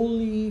a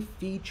fully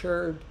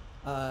featured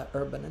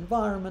urban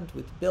environment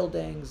with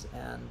buildings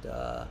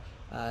and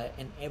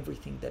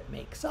everything that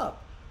makes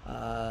up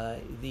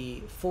the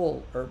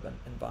full urban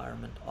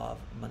environment of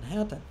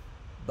Manhattan.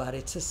 But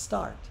it's a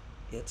start.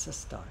 It's a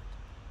start.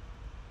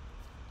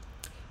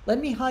 Let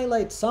me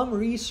highlight some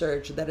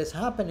research that is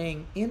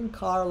happening in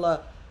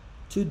Carla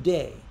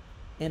today.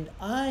 And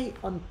I,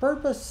 on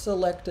purpose,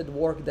 selected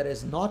work that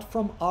is not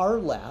from our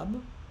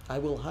lab. I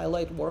will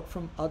highlight work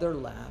from other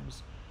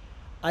labs.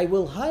 I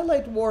will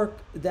highlight work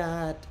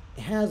that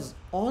has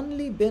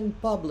only been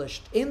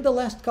published in the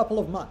last couple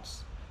of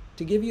months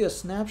to give you a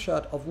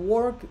snapshot of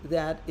work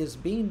that is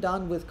being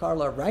done with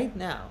Carla right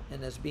now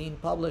and is being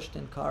published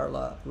in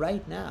Carla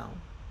right now.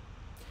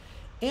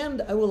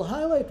 And I will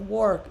highlight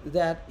work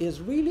that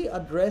is really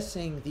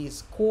addressing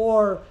these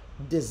core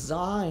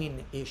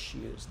design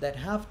issues that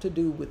have to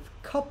do with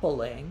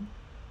coupling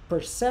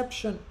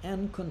perception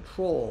and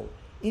control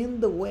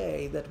in the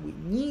way that we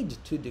need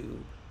to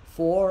do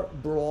for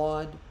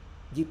broad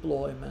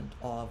deployment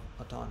of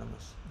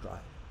autonomous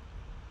driving.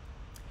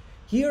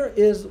 Here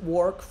is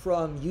work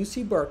from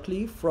UC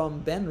Berkeley, from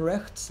Ben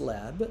Recht's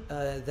lab,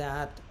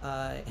 that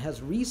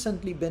has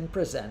recently been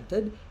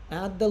presented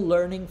at the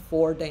Learning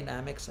for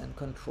Dynamics and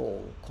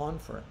Control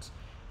conference.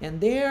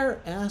 And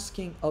they're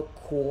asking a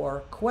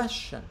core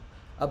question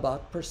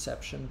about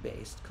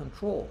perception-based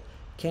control.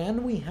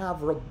 Can we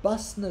have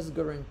robustness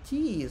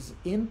guarantees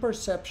in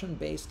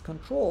perception-based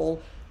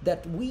control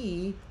that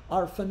we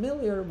are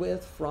familiar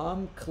with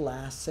from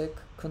classic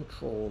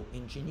control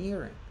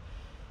engineering?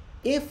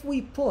 If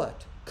we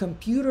put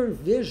computer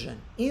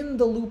vision in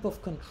the loop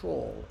of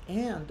control,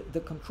 and the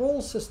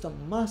control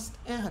system must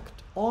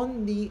act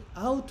on the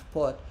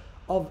output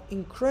of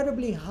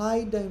incredibly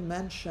high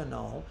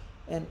dimensional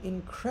and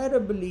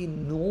incredibly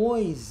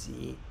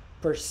noisy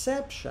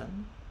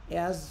perception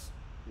as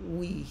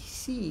we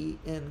see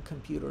in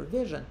computer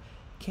vision,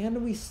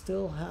 can we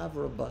still have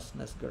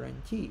robustness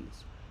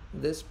guarantees?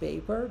 This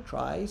paper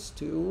tries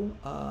to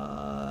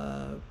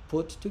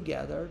put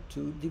together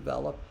to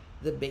develop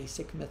the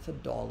basic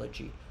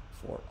methodology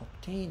for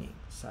obtaining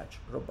such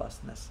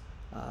robustness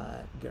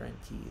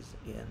guarantees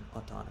in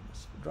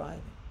autonomous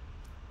driving.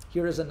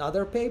 Here is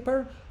another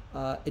paper,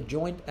 a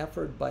joint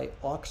effort by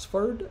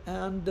Oxford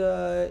and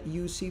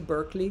UC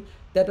Berkeley,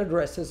 that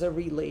addresses a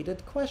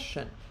related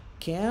question.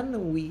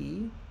 Can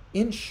we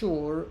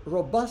ensure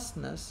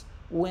robustness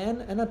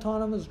when an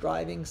autonomous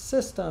driving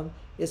system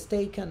is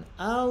taken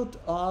out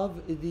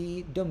of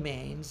the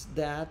domains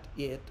that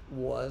it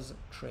was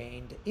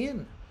trained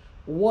in?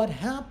 What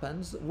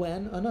happens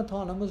when an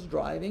autonomous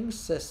driving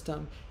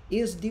system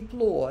is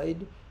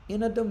deployed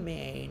in a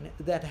domain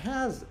that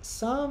has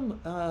some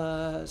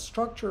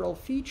structural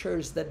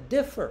features that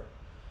differ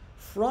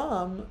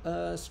from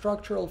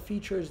structural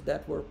features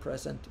that were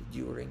present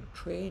during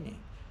training?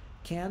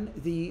 Can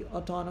the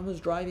autonomous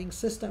driving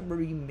system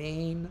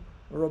remain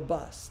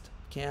robust?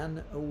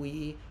 Can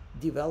we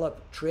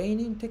develop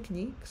training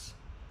techniques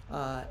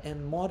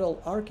and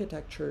model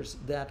architectures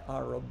that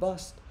are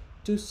robust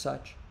to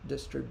such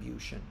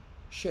distribution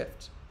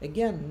shifts?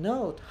 Again,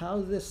 note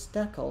how this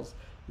tackles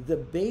the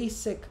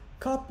basic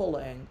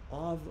coupling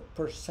of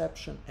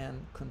perception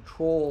and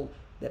control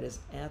that is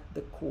at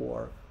the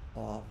core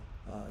of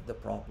the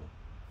problem.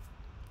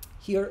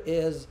 Here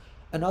is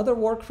another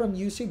work from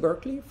UC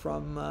Berkeley,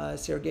 from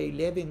Sergey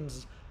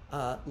Levin's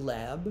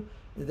lab,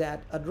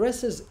 that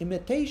addresses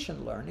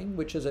imitation learning,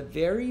 which is a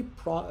very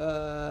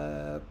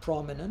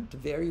prominent,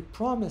 very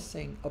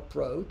promising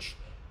approach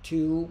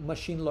to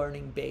machine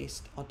learning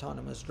based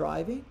autonomous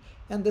driving.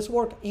 And this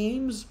work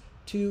aims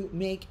to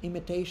make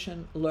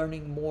imitation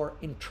learning more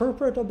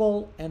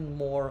interpretable and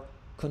more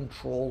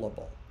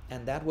controllable.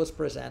 And that was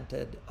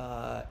presented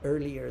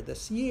earlier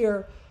this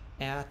year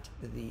at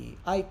the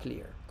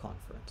ICLEAR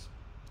conference.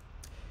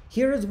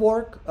 Here is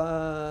work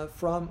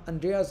from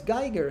Andreas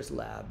Geiger's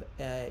lab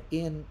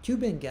in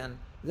Tübingen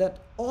that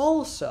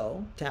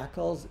also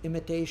tackles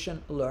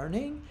imitation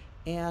learning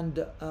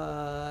and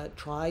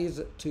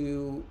tries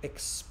to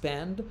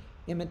expand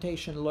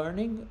imitation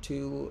learning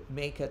to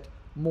make it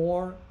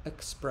more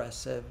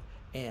expressive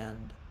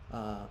and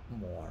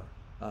more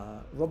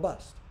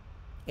robust.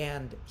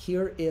 And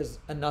here is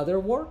another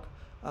work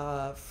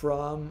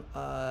from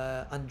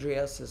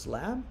Andreas's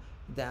lab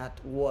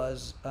that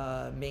was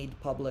made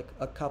public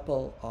a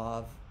couple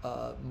of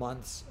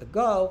months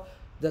ago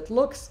that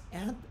looks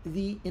at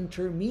the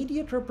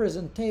intermediate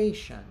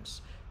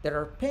representations that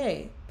are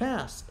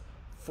passed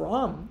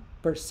from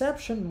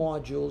perception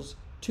modules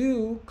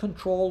to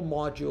control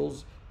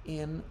modules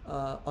in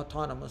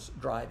autonomous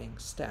driving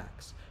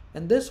stacks.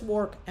 And this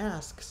work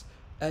asks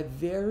a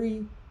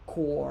very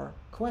core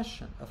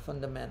question, a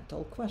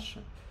fundamental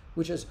question,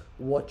 which is,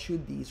 what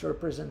should these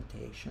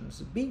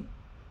representations be?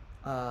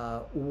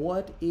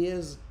 What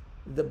is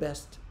the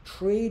best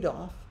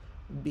trade-off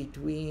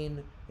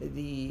between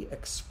the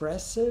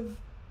expressive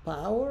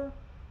power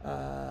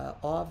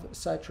of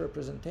such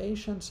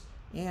representations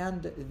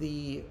and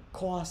the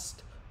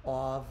cost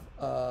of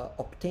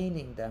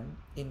obtaining them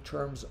in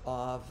terms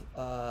of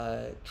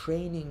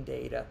training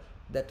data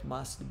that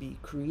must be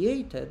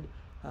created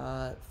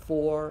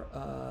for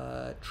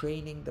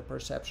training the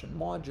perception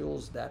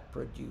modules that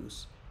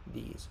produce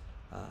these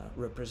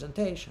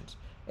representations.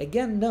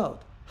 Again,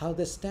 note how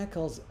this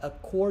tackles a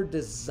core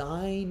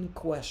design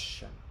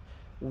question.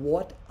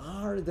 What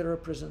are the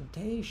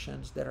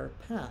representations that are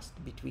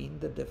passed between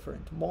the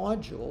different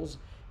modules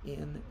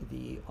in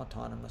the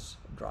autonomous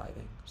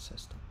driving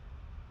system?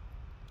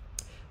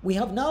 We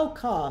have now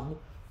come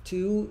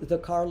to the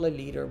Carla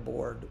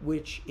leaderboard,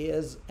 which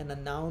is an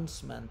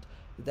announcement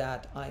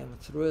that I am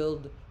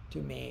thrilled to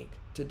make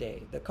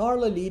today. The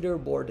Carla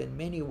leaderboard in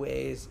many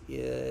ways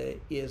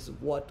is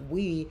what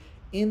we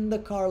in the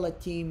Carla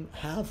team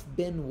have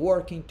been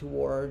working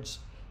towards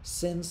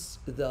since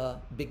the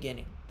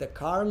beginning. The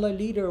Carla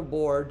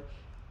leaderboard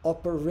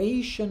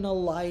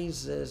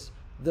operationalizes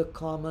the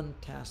common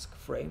task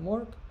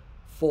framework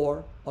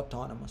for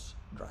autonomous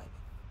driving.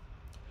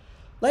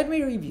 Let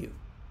me review.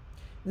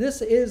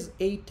 This is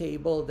a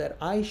table that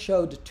I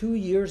showed 2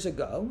 years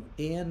ago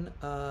in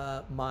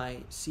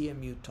my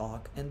CMU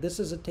talk, and this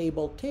is a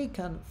table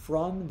taken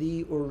from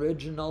the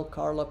original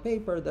Carla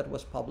paper that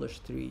was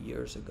published 3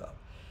 years ago.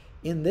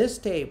 In this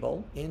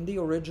table, in the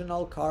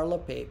original Carla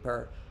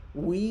paper,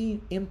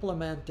 we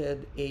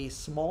implemented a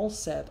small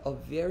set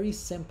of very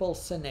simple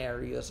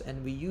scenarios,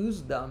 and we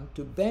used them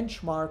to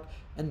benchmark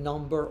a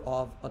number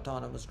of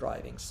autonomous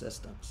driving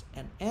systems.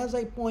 And as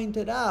I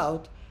pointed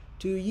out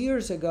 2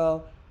 years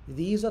ago,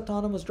 these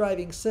autonomous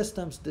driving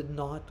systems did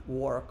not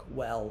work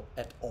well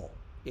at all.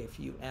 If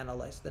you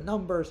analyze the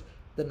numbers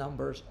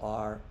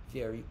are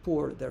very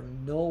poor. They're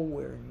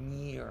nowhere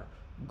near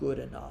good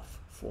enough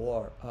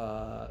for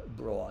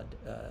broad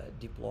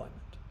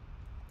deployment.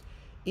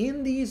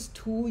 In these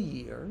 2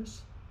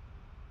 years,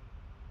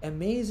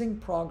 amazing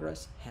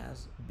progress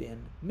has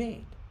been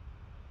made,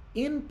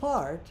 in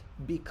part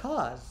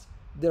because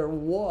there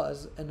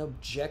was an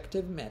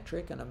objective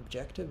metric, an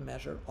objective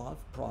measure of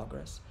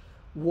progress,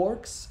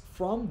 works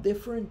from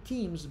different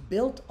teams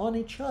built on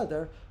each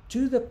other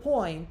to the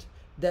point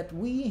that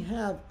we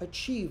have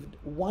achieved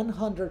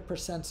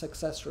 100%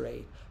 success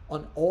rate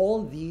on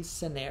all these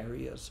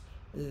scenarios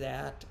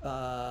that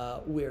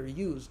were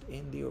used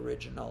in the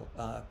original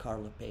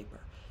Carla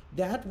paper.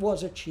 That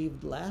was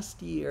achieved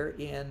last year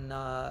in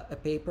a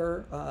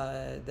paper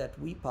that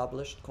we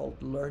published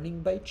called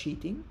Learning by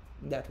Cheating,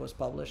 that was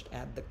published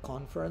at the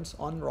Conference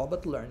on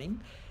Robot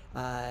Learning.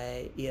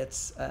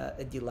 It's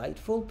a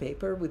delightful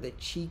paper with a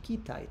cheeky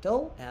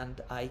title,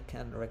 and I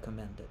can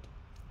recommend it.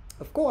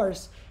 Of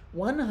course,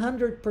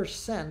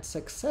 100%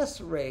 success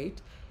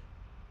rate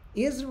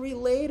is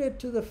related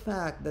to the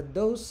fact that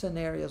those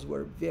scenarios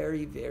were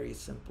very, very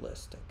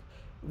simplistic.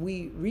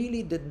 We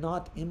really did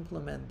not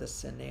implement the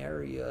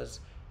scenarios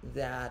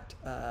that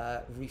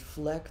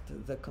reflect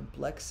the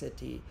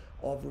complexity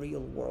of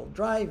real-world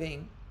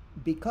driving,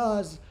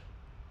 because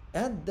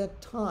at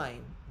that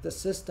time, the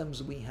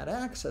systems we had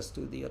access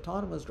to, the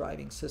autonomous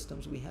driving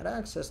systems we had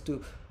access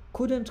to,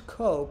 couldn't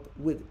cope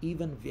with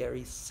even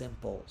very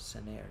simple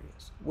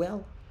scenarios.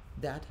 Well,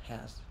 that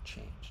has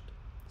changed.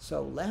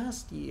 So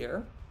last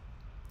year,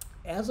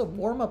 as a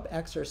warm-up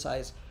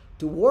exercise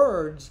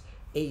towards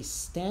a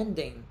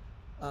standing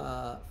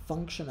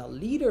functional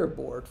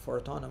leaderboard for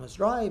autonomous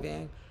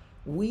driving,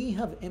 we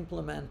have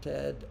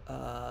implemented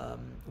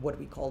what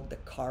we call the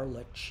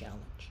Carla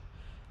Challenge.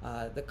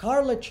 The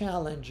Carla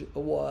Challenge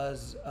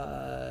was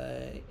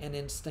an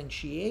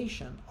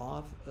instantiation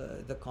of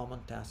the Common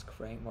Task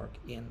Framework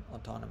in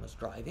autonomous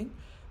driving.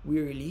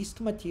 We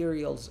released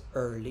materials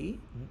early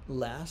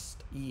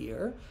last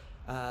year.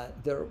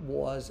 There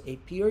was a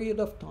period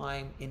of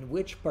time in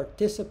which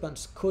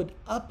participants could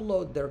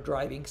upload their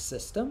driving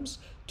systems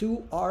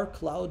to our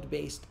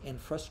cloud-based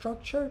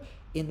infrastructure,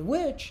 in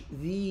which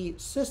the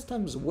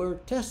systems were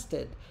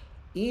tested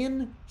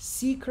in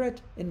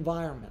secret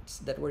environments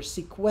that were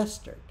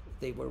sequestered.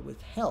 They were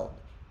withheld.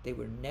 They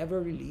were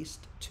never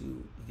released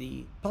to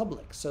the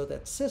public, so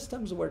that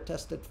systems were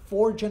tested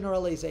for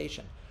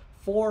generalization,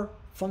 for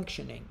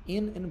functioning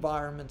in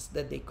environments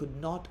that they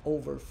could not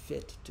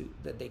overfit to,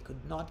 that they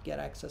could not get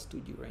access to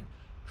during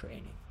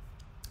training.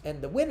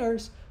 And the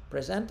winners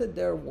presented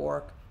their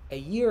work a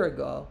year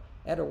ago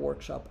at a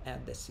workshop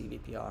at the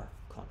CVPR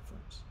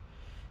conference.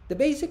 The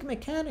basic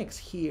mechanics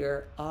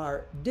here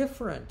are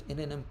different in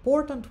an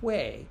important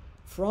way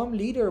from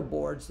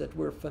leaderboards that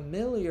we're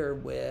familiar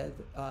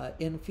with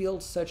in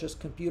fields such as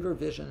computer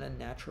vision and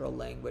natural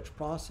language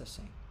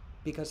processing.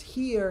 Because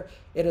here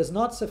it is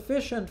not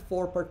sufficient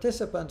for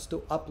participants to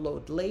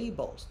upload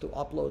labels, to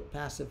upload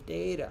passive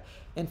data.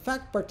 In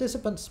fact,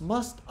 participants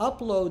must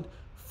upload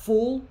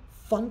full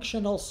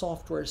functional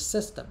software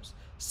systems,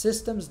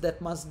 systems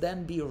that must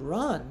then be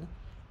run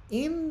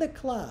in the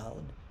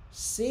cloud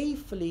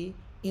safely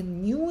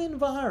in new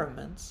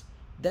environments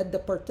that the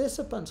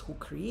participants who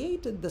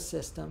created the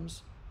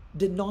systems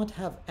did not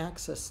have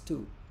access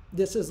to.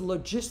 This is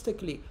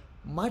logistically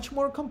much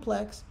more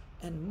complex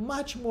and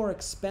much more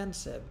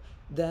expensive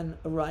than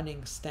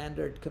running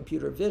standard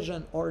computer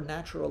vision or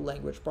natural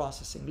language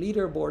processing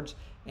leaderboards,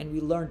 and we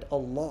learned a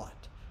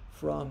lot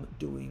from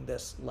doing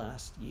this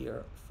last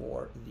year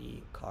for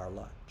the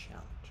Carla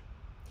Challenge.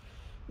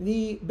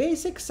 The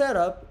basic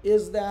setup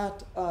is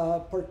that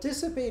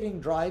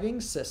participating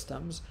driving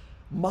systems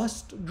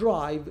must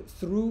drive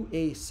through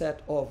a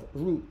set of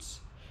routes.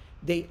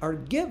 They are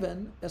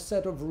given a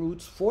set of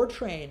routes for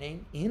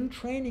training in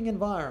training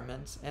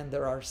environments, and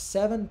there are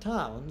 7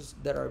 towns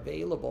that are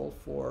available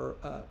for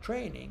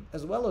training,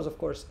 as well as, of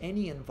course,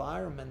 any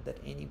environment that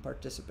any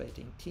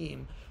participating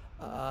team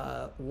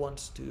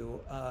wants to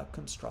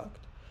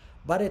construct.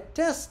 But at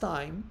test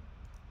time,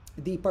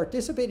 the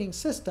participating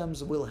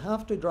systems will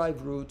have to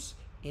drive routes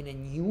in a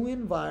new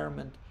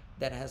environment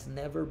that has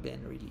never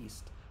been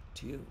released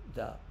to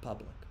the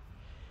public.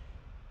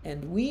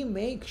 And we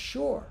make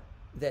sure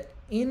that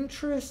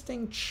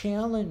interesting,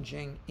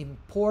 challenging,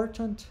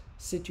 important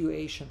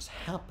situations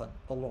happen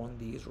along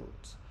these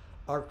routes.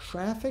 Our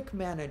traffic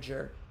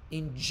manager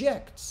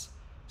injects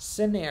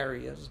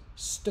scenarios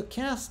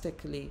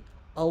stochastically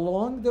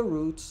along the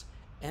routes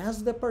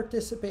as the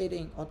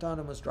participating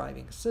autonomous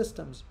driving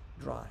systems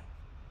drive.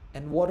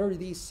 And what are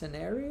these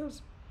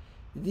scenarios?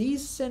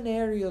 These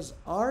scenarios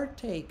are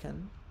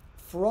taken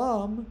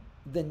from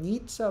the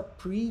NHTSA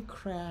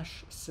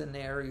pre-crash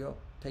scenario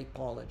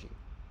typology.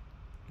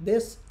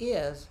 This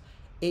is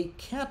a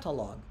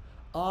catalog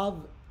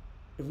of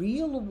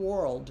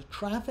real-world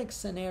traffic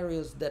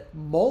scenarios that are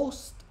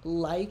most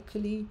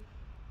likely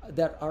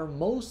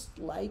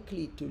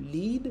to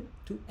lead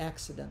to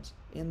accidents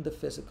in the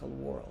physical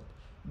world.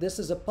 This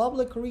is a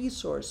public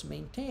resource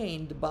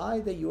maintained by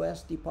the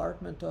U.S.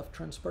 Department of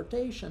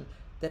Transportation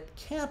that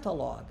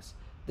catalogs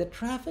the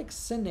traffic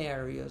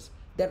scenarios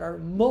that are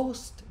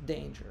most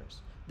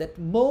dangerous, that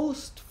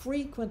most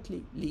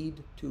frequently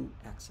lead to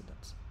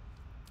accidents.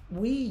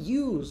 We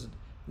used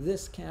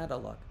this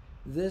catalog,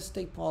 this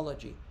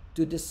typology,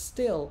 to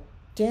distill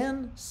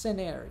 10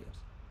 scenarios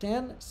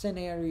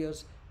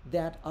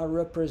that are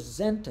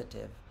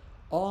representative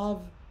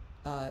of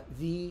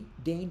the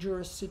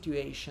dangerous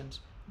situations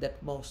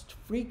that most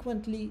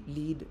frequently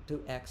lead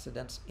to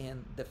accidents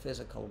in the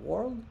physical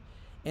world.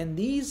 And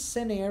these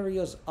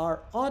scenarios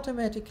are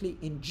automatically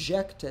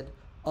injected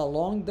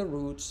along the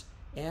routes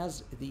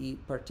as the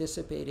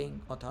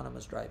participating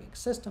autonomous driving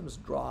systems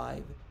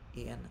drive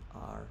in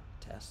our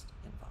test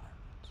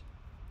environments.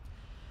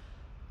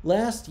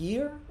 Last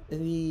year,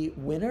 the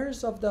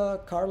winners of the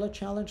Carla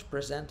Challenge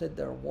presented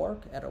their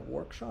work at a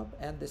workshop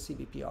at the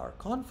CVPR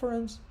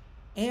conference,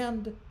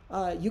 and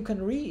you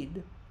can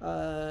read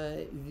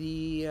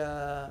the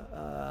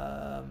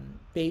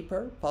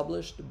paper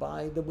published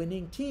by the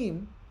winning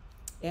team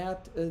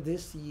at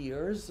this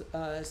year's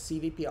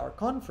CVPR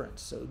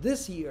conference. So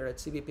this year at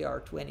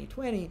CVPR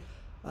 2020,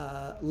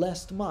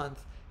 last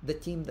month, the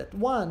team that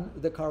won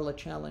the Carla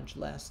Challenge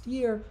last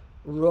year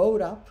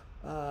wrote up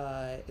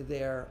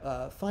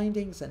their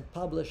findings and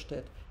published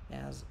it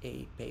as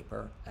a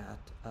paper at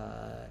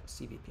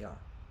CVPR.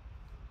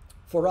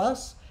 For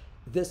us,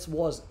 this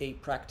was a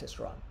practice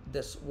run.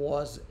 This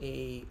was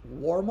a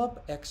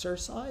warm-up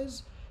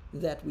exercise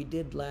that we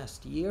did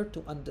last year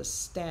to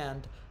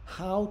understand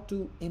how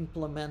to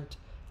implement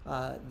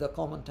the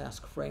Common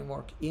Task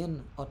Framework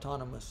in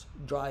autonomous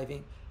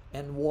driving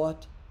and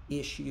what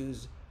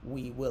issues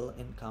we will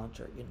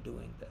encounter in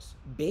doing this.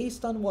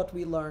 Based on what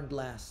we learned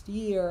last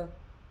year,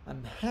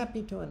 I'm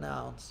happy to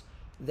announce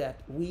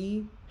that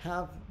we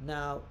have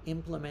now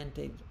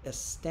implemented a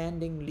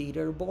standing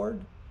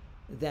leaderboard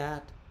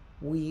that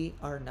we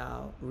are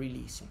now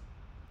releasing.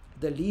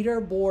 The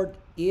leaderboard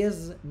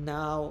is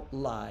now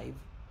live,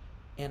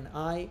 and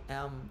I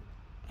am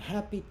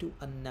happy to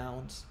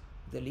announce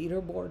the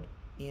leaderboard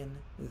in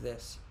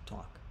this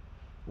talk.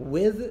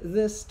 With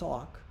this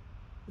talk,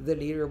 the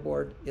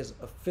leaderboard is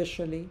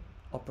officially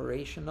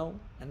operational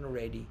and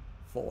ready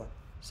for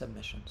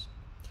submissions.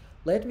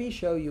 Let me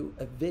show you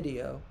a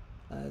video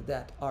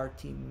that our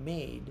team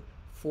made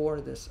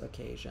for this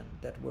occasion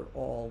that we're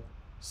all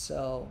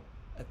so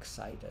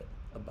excited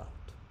about.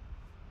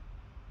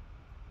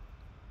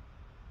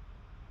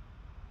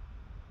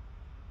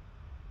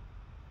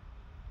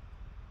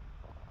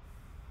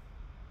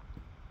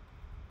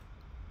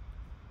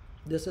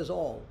 This is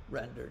all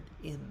rendered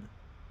in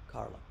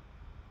Carla.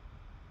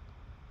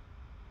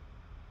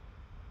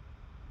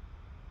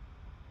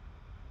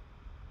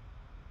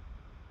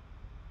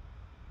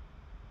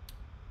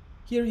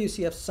 Here you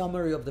see a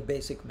summary of the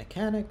basic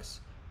mechanics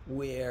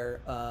where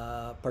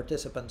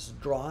participants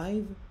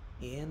drive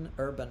in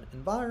urban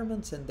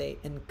environments and they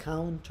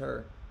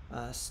encounter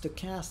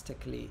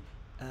stochastically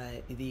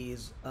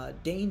these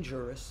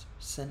dangerous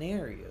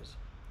scenarios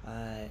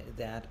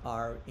that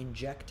are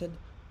injected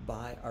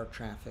by our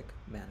traffic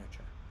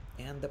manager.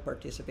 And the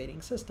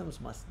participating systems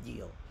must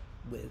deal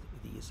with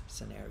these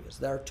scenarios.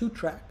 There are two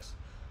tracks.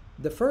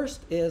 The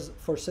first is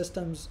for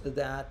systems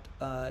that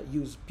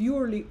use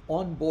purely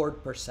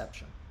onboard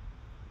perception.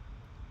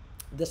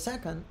 The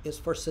second is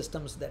for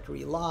systems that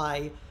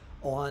rely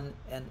on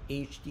an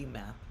HD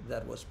map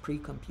that was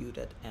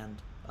pre-computed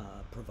and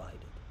provided.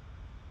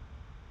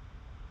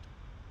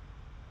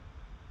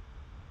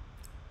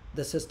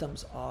 The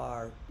systems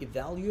are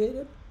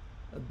evaluated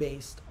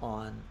based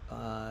on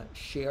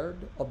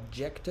shared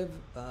objective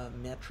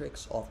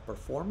metrics of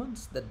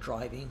performance, the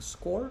driving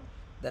score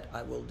that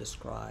I will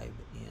describe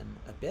in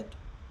a bit.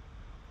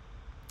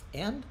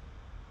 And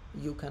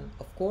you can,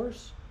 of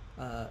course,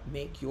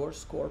 make your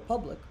score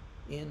public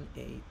in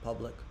a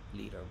public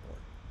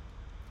leaderboard.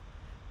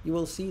 You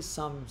will see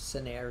some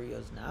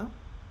scenarios now.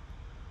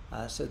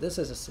 So this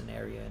is a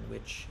scenario in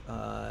which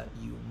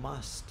you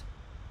must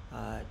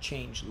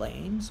change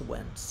lanes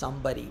when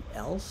somebody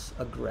else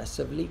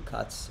aggressively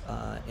cuts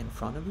in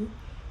front of you.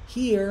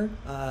 Here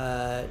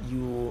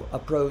you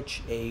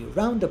approach a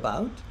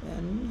roundabout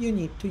and you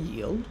need to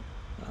yield.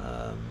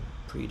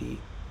 Pretty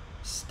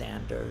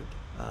standard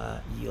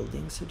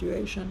yielding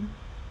situation.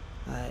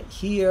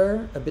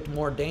 Here, a bit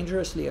more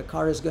dangerously, a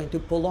car is going to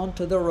pull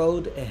onto the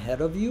road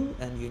ahead of you,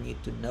 and you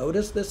need to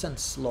notice this and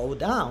slow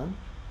down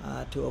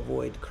to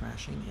avoid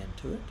crashing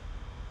into it.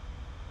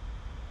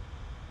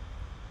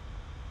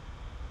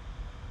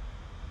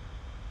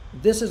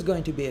 This is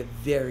going to be a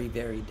very,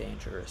 very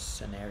dangerous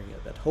scenario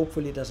that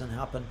hopefully doesn't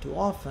happen too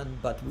often,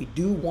 but we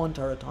do want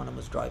our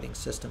autonomous driving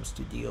systems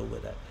to deal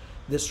with it.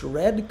 This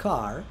red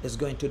car is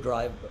going to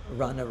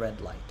run a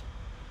red light.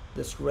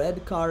 This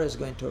red car is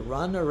going to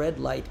run a red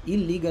light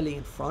illegally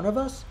in front of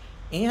us,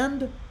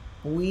 and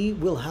we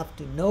will have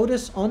to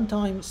notice on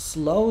time,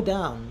 slow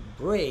down,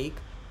 brake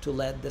to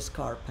let this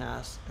car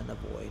pass and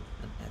avoid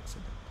an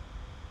accident.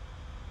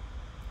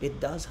 It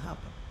does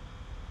happen.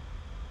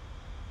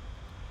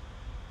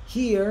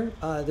 Here,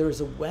 there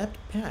is a wet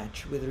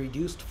patch with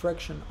reduced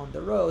friction on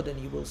the road, and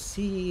you will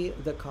see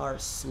the car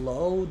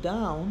slow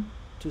down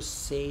to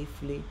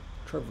safely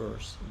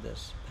traverse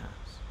this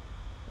patch.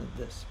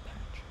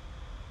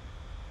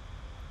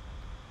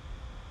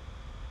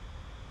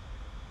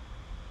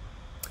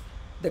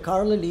 The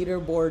Carla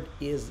leaderboard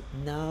is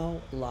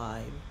now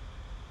live,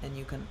 and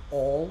you can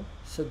all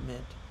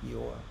submit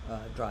your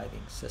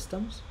driving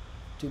systems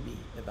to be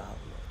evaluated.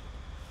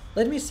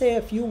 Let me say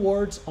a few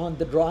words on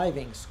the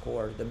driving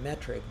score, the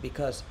metric,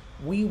 because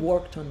we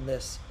worked on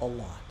this a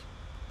lot.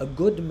 A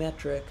good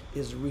metric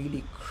is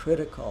really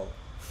critical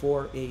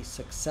for a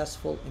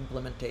successful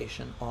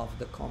implementation of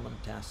the Common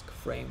Task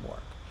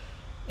Framework.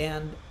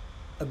 And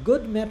a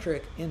good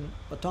metric in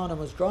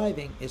autonomous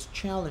driving is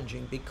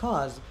challenging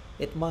because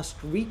it must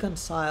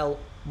reconcile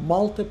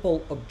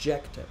multiple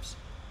objectives,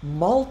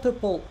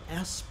 multiple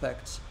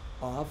aspects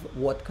of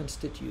what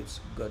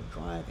constitutes good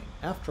driving.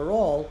 After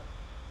all,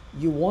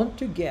 you want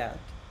to get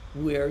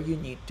where you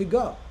need to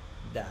go.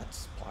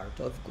 That's part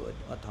of good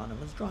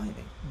autonomous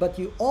driving. But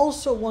you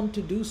also want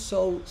to do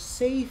so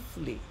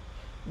safely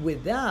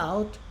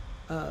without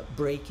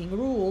breaking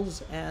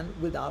rules and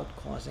without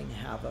causing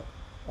havoc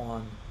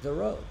on the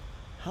road.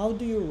 How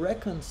do you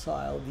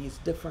reconcile these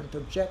different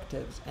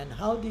objectives, and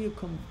how do you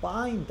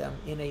combine them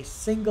in a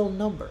single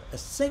number, a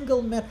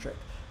single metric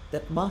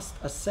that must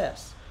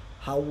assess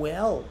how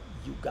well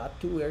you got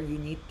to where you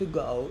need to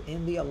go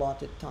in the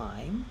allotted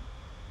time,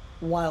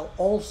 while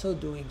also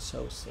doing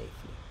so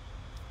safely?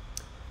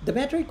 The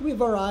metric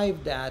we've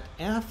arrived at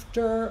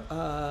after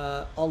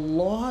a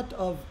lot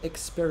of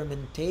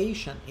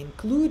experimentation,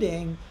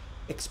 including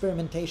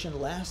experimentation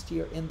last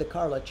year in the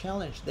Carla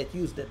Challenge that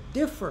used a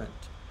different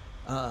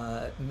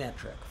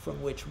metric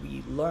from which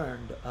we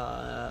learned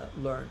a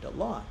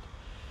lot.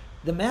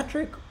 The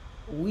metric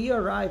we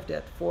arrived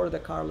at for the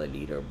Carla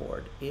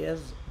leaderboard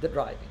is the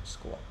driving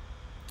score,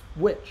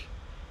 which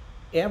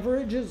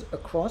averages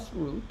across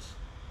routes.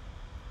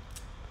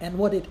 And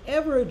what it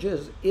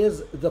averages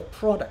is the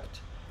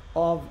product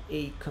of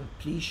a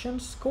completion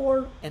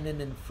score and an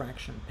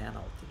infraction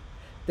penalty.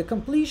 The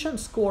completion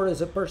score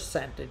is a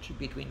percentage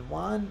between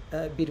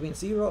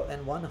 0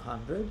 and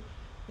 100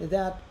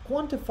 that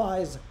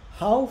quantifies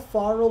how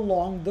far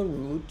along the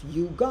route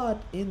you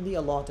got in the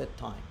allotted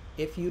time.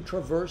 If you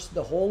traversed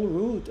the whole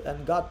route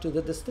and got to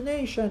the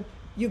destination,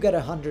 you get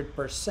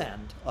 100%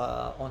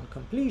 on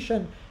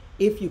completion.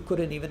 If you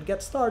couldn't even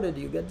get started,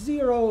 you get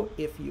 0.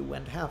 If you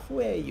went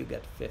halfway, you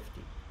get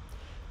 50.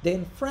 The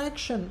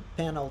infraction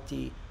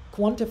penalty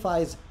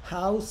quantifies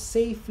how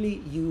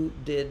safely you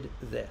did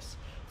this.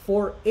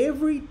 For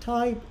every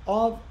type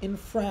of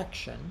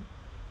infraction,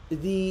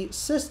 the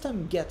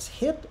system gets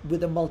hit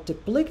with a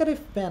multiplicative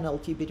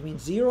penalty between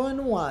 0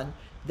 and 1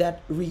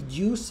 that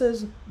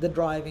reduces the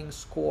driving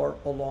score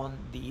along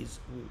these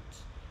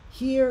routes.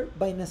 Here,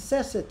 by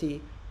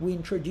necessity, we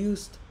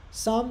introduced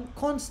some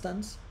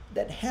constants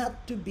that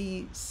had to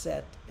be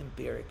set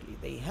empirically.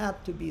 They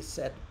had to be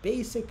set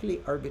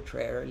basically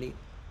arbitrarily,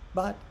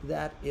 but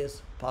that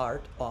is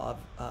part of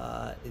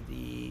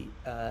the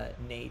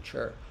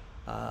nature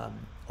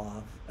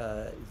of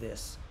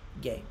this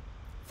game.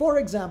 For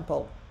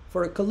example,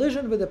 for a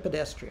collision with a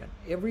pedestrian,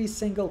 every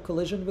single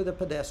collision with a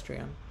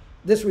pedestrian,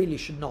 this really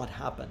should not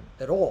happen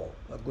at all.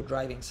 A good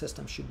driving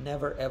system should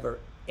never, ever,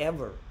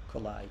 ever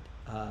collide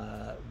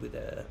with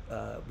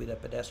a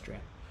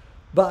pedestrian.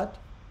 But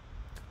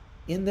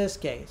in this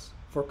case,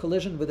 for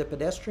collision with a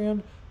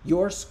pedestrian,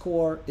 your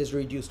score is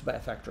reduced by a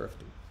factor of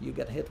 2. You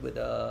get hit with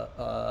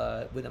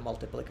a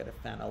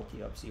multiplicative penalty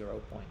of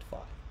 0.5.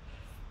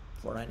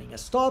 For running a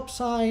stop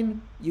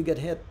sign, you get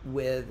hit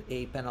with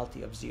a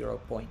penalty of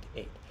 0.8.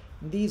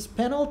 These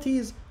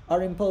penalties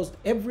are imposed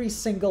every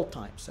single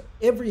time. So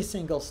every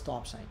single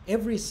stop sign,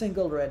 every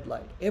single red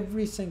light,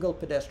 every single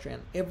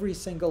pedestrian, every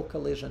single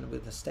collision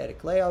with a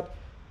static layout,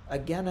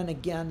 again and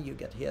again you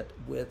get hit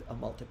with a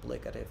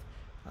multiplicative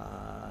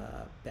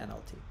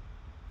penalty.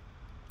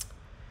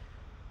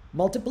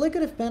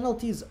 Multiplicative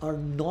penalties are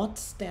not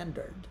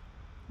standard,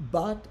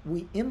 but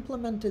we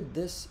implemented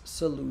this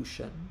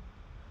solution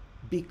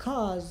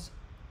because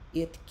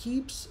it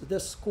keeps the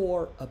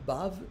score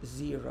above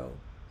 0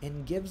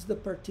 and gives the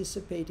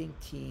participating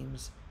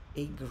teams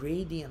a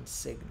gradient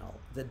signal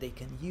that they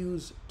can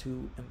use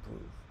to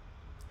improve.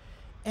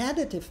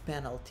 Additive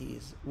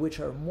penalties, which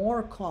are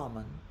more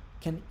common,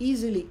 can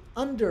easily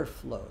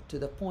underflow to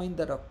the point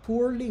that a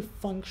poorly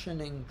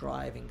functioning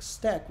driving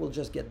stack will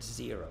just get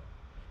 0.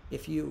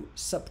 If you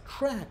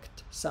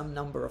subtract some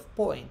number of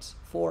points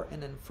for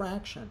an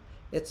infraction,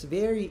 it's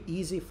very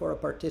easy for a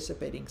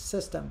participating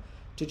system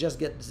to just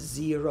get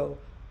 0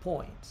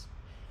 points.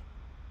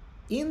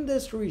 In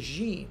this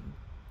regime,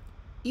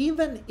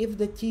 even if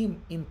the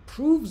team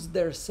improves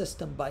their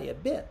system by a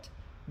bit,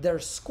 their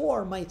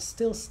score might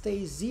still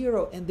stay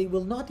 0, and they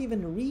will not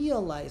even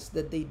realize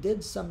that they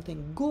did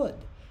something good,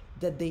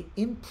 that they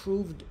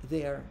improved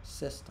their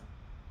system.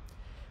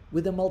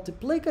 With a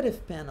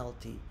multiplicative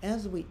penalty,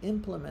 as we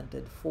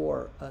implemented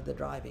for the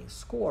driving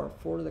score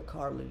for the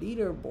Carla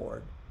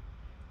leaderboard,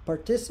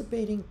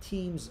 participating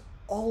teams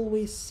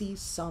always see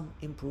some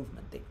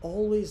improvement. They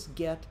always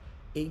get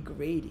a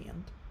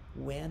gradient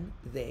when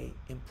they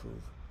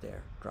improve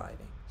their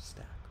driving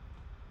stack.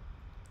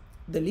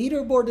 The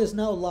leaderboard is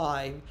now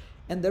live,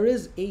 and there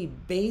is a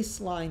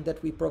baseline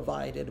that we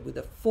provided with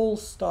a full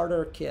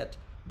starter kit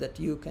that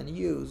you can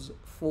use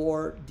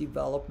for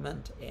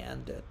development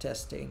and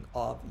testing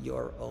of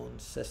your own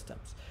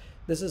systems.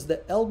 This is the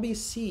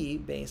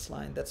LBC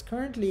baseline that's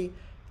currently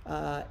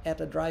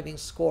at a driving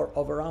score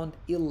of around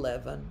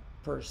 11%.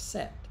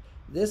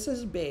 This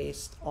is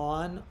based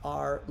on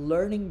our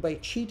Learning by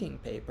Cheating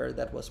paper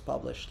that was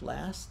published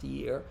last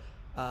year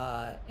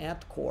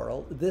at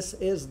Coral. This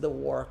is the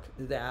work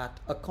that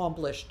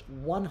accomplished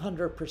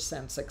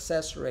 100%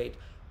 success rate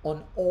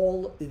on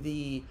all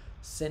the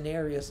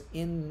scenarios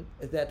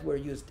that were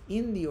used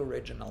in the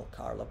original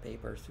Carla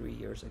paper 3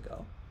 years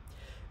ago.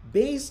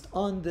 Based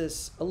on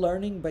this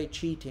Learning by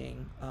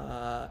Cheating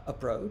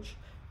approach,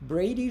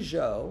 Brady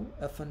Zhou,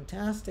 a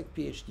fantastic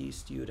PhD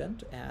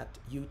student at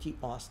UT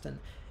Austin,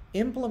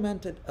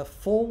 implemented a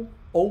full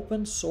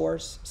open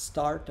source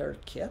starter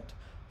kit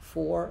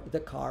for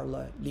the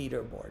Carla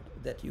leaderboard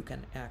that you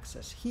can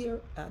access here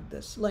at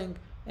this link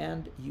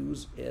and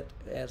use it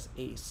as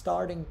a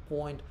starting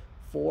point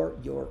for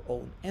your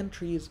own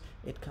entries.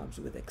 It comes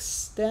with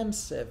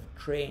extensive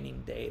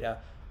training data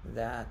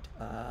that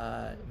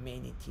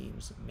many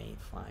teams may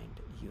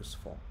find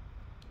useful.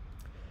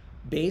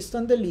 Based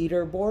on the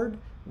leaderboard,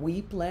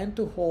 we plan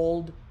to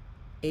hold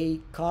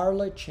a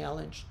Carla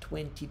Challenge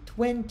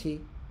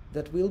 2020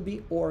 that will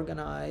be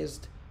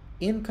organized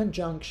in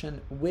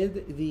conjunction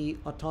with the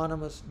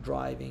Autonomous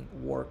Driving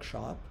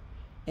Workshop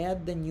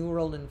at the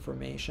Neural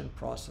Information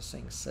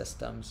Processing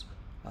Systems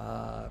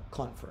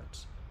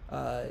Conference.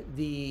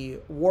 The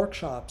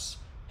workshops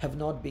have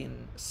not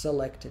been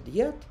selected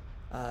yet,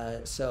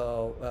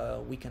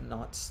 so we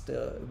cannot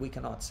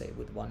say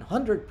with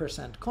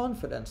 100%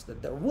 confidence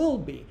that there will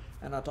be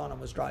an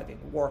autonomous driving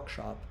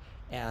workshop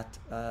at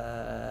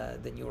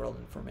the Neural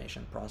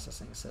Information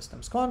Processing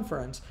Systems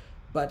Conference.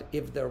 But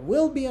if there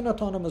will be an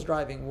autonomous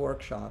driving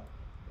workshop,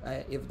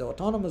 if the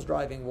autonomous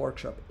driving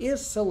workshop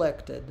is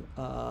selected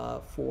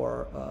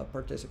for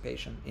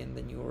participation in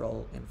the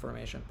Neural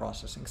Information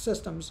Processing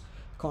Systems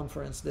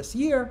conference this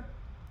year,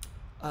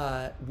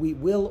 we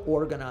will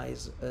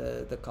organize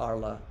the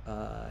Carla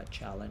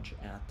Challenge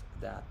at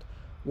that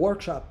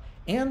workshop.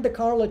 And the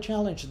Carla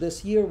Challenge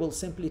this year will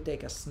simply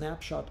take a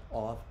snapshot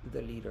of the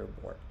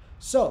leaderboard.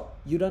 So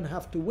you don't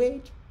have to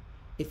wait.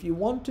 If you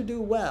want to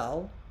do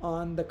well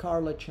on the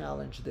Carla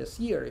Challenge this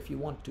year, if you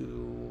want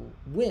to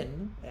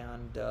win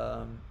and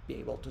be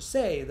able to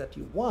say that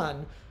you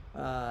won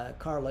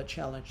Carla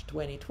Challenge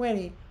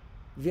 2020,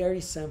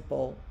 very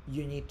simple.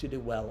 You need to do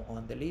well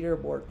on the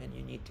leaderboard, and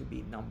you need to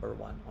be number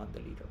one on the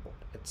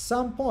leaderboard. At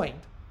some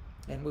point,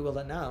 and we will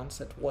announce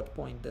at what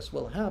point this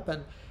will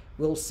happen,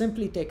 we'll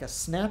simply take a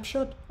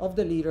snapshot of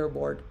the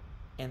leaderboard,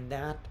 and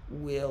that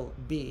will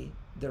be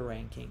the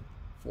ranking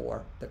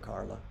for the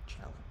Carla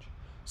Challenge.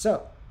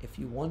 So if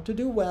you want to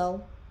do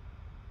well,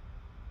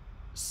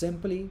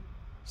 simply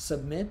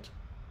submit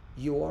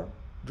your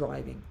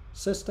driving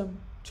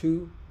system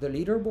to the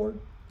leaderboard,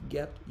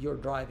 get your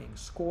driving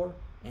score,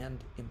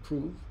 and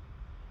improve.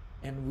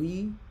 And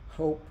we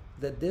hope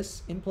that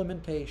this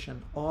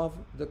implementation of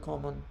the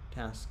Common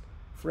Task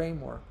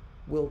Framework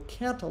will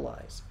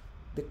catalyze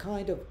the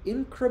kind of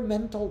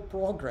incremental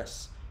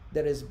progress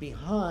that is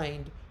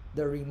behind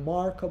the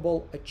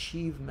remarkable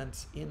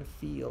achievements in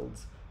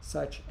fields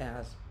such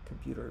as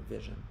computer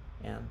vision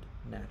and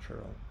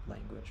natural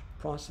language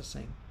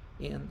processing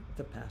in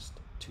the past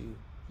 2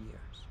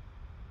 years.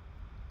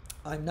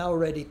 I'm now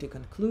ready to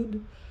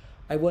conclude.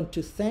 I want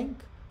to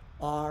thank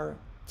our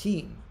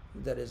team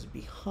that is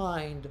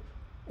behind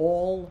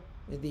all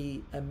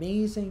the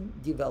amazing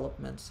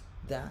developments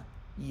that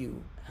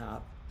you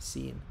have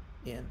seen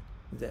in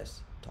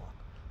this talk.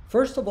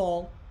 First of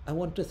all, I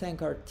want to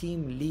thank our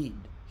team lead,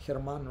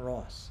 Herman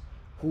Ross,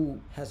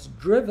 who has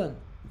driven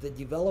the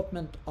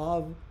development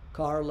of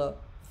Carla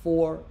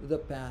for the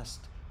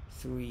past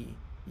 3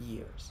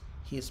 years.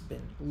 He's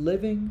been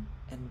living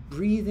and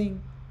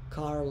breathing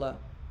Carla,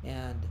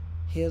 and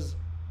his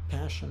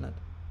passion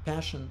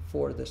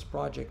for this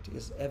project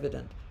is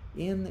evident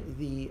in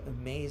the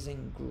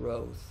amazing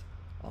growth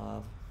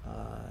of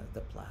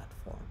the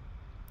platform.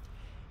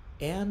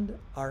 And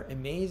our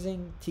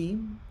amazing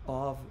team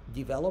of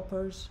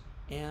developers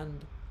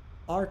and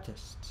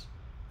artists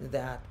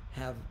that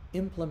have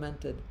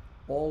implemented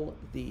all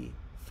the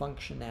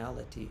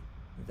functionality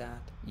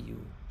that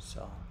you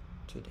saw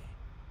today.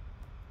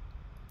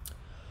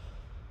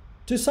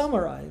 To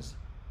summarize,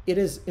 it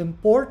is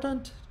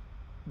important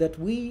that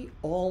we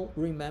all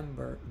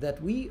remember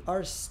that we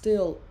are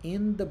still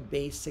in the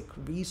basic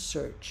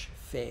research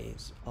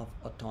phase of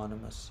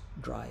autonomous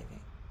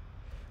driving.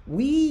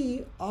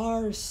 We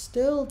are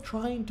still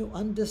trying to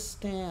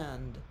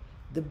understand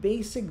the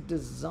basic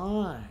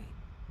design,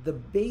 the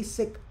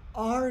basic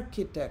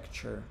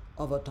architecture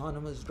of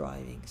autonomous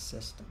driving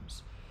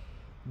systems.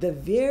 The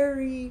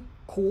very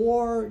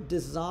core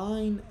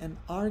design and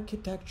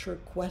architecture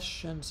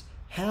questions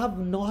have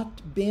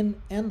not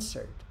been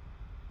answered.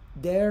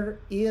 There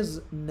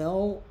is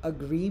no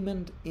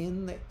agreement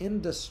in the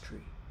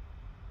industry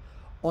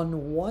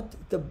on what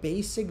the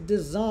basic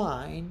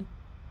design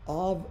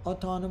of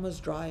autonomous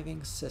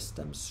driving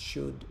systems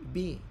should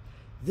be.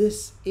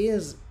 This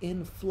is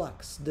in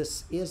flux.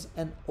 This is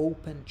an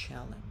open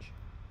challenge.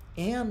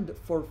 And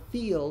for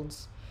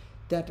fields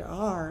that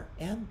are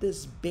at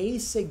this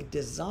basic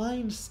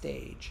design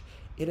stage,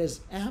 it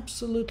is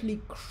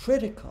absolutely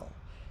critical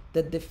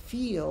that the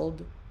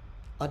field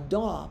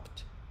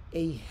adopt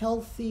a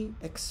healthy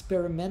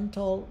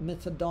experimental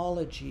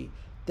methodology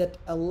that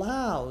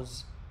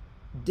allows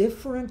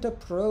different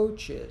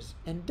approaches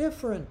and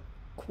different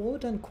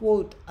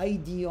quote-unquote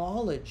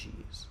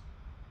ideologies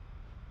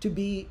to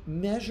be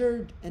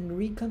measured and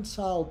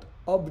reconciled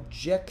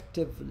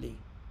objectively.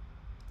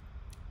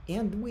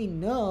 And we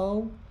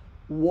know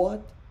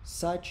what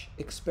such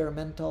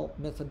experimental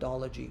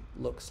methodology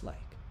looks like.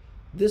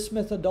 This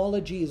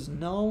methodology is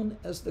known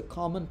as the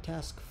Common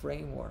Task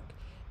Framework,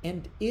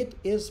 and it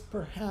is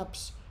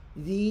perhaps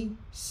the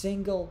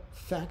single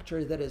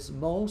factor that is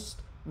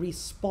most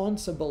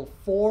responsible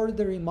for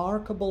the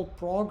remarkable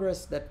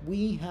progress that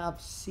we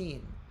have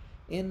seen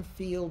in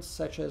fields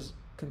such as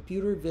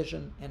computer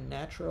vision and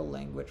natural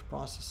language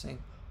processing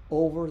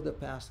over the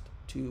past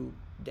 2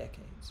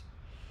 decades.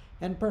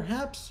 And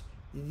perhaps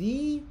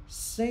the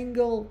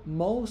single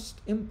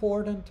most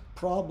important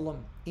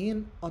problem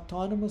in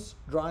autonomous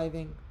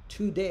driving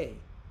today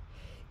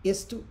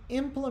is to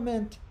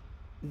implement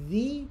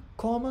the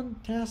Common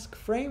Task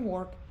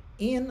Framework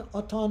in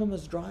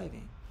autonomous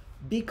driving,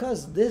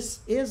 because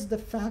this is the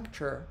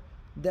factor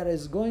that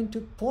is going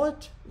to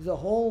put the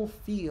whole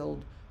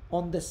field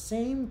on the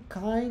same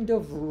kind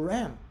of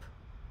ramp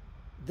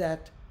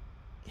that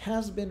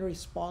has been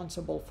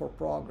responsible for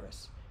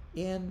progress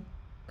in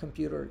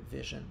computer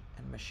vision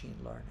and machine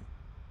learning.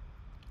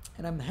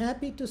 And I'm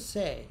happy to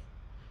say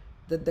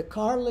that the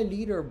Carla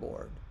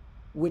leaderboard,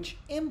 which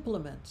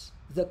implements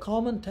the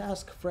Common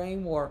Task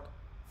Framework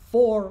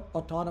for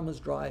autonomous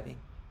driving,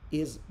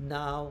 is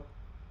now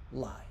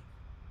live.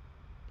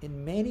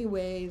 In many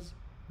ways,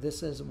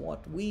 this is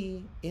what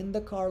we in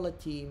the Carla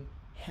team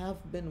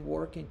have been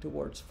working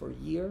towards for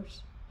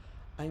years.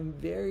 I'm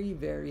very,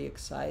 very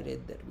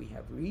excited that we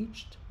have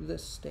reached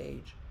this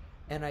stage,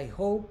 and I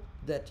hope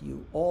that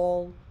you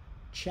all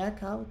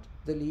check out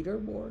the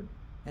leaderboard.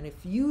 And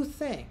if you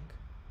think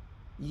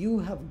you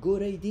have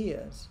good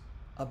ideas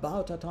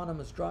about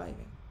autonomous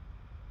driving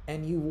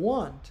and you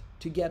want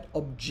to get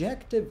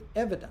objective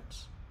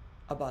evidence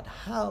about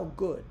how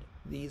good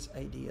these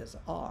ideas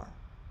are,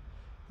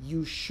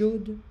 you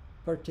should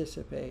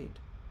participate.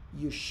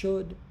 You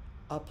should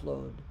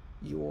upload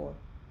your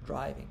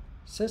driving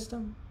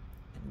system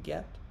and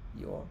get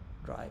your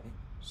driving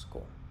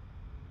score.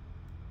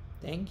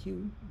 Thank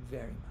you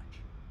very much.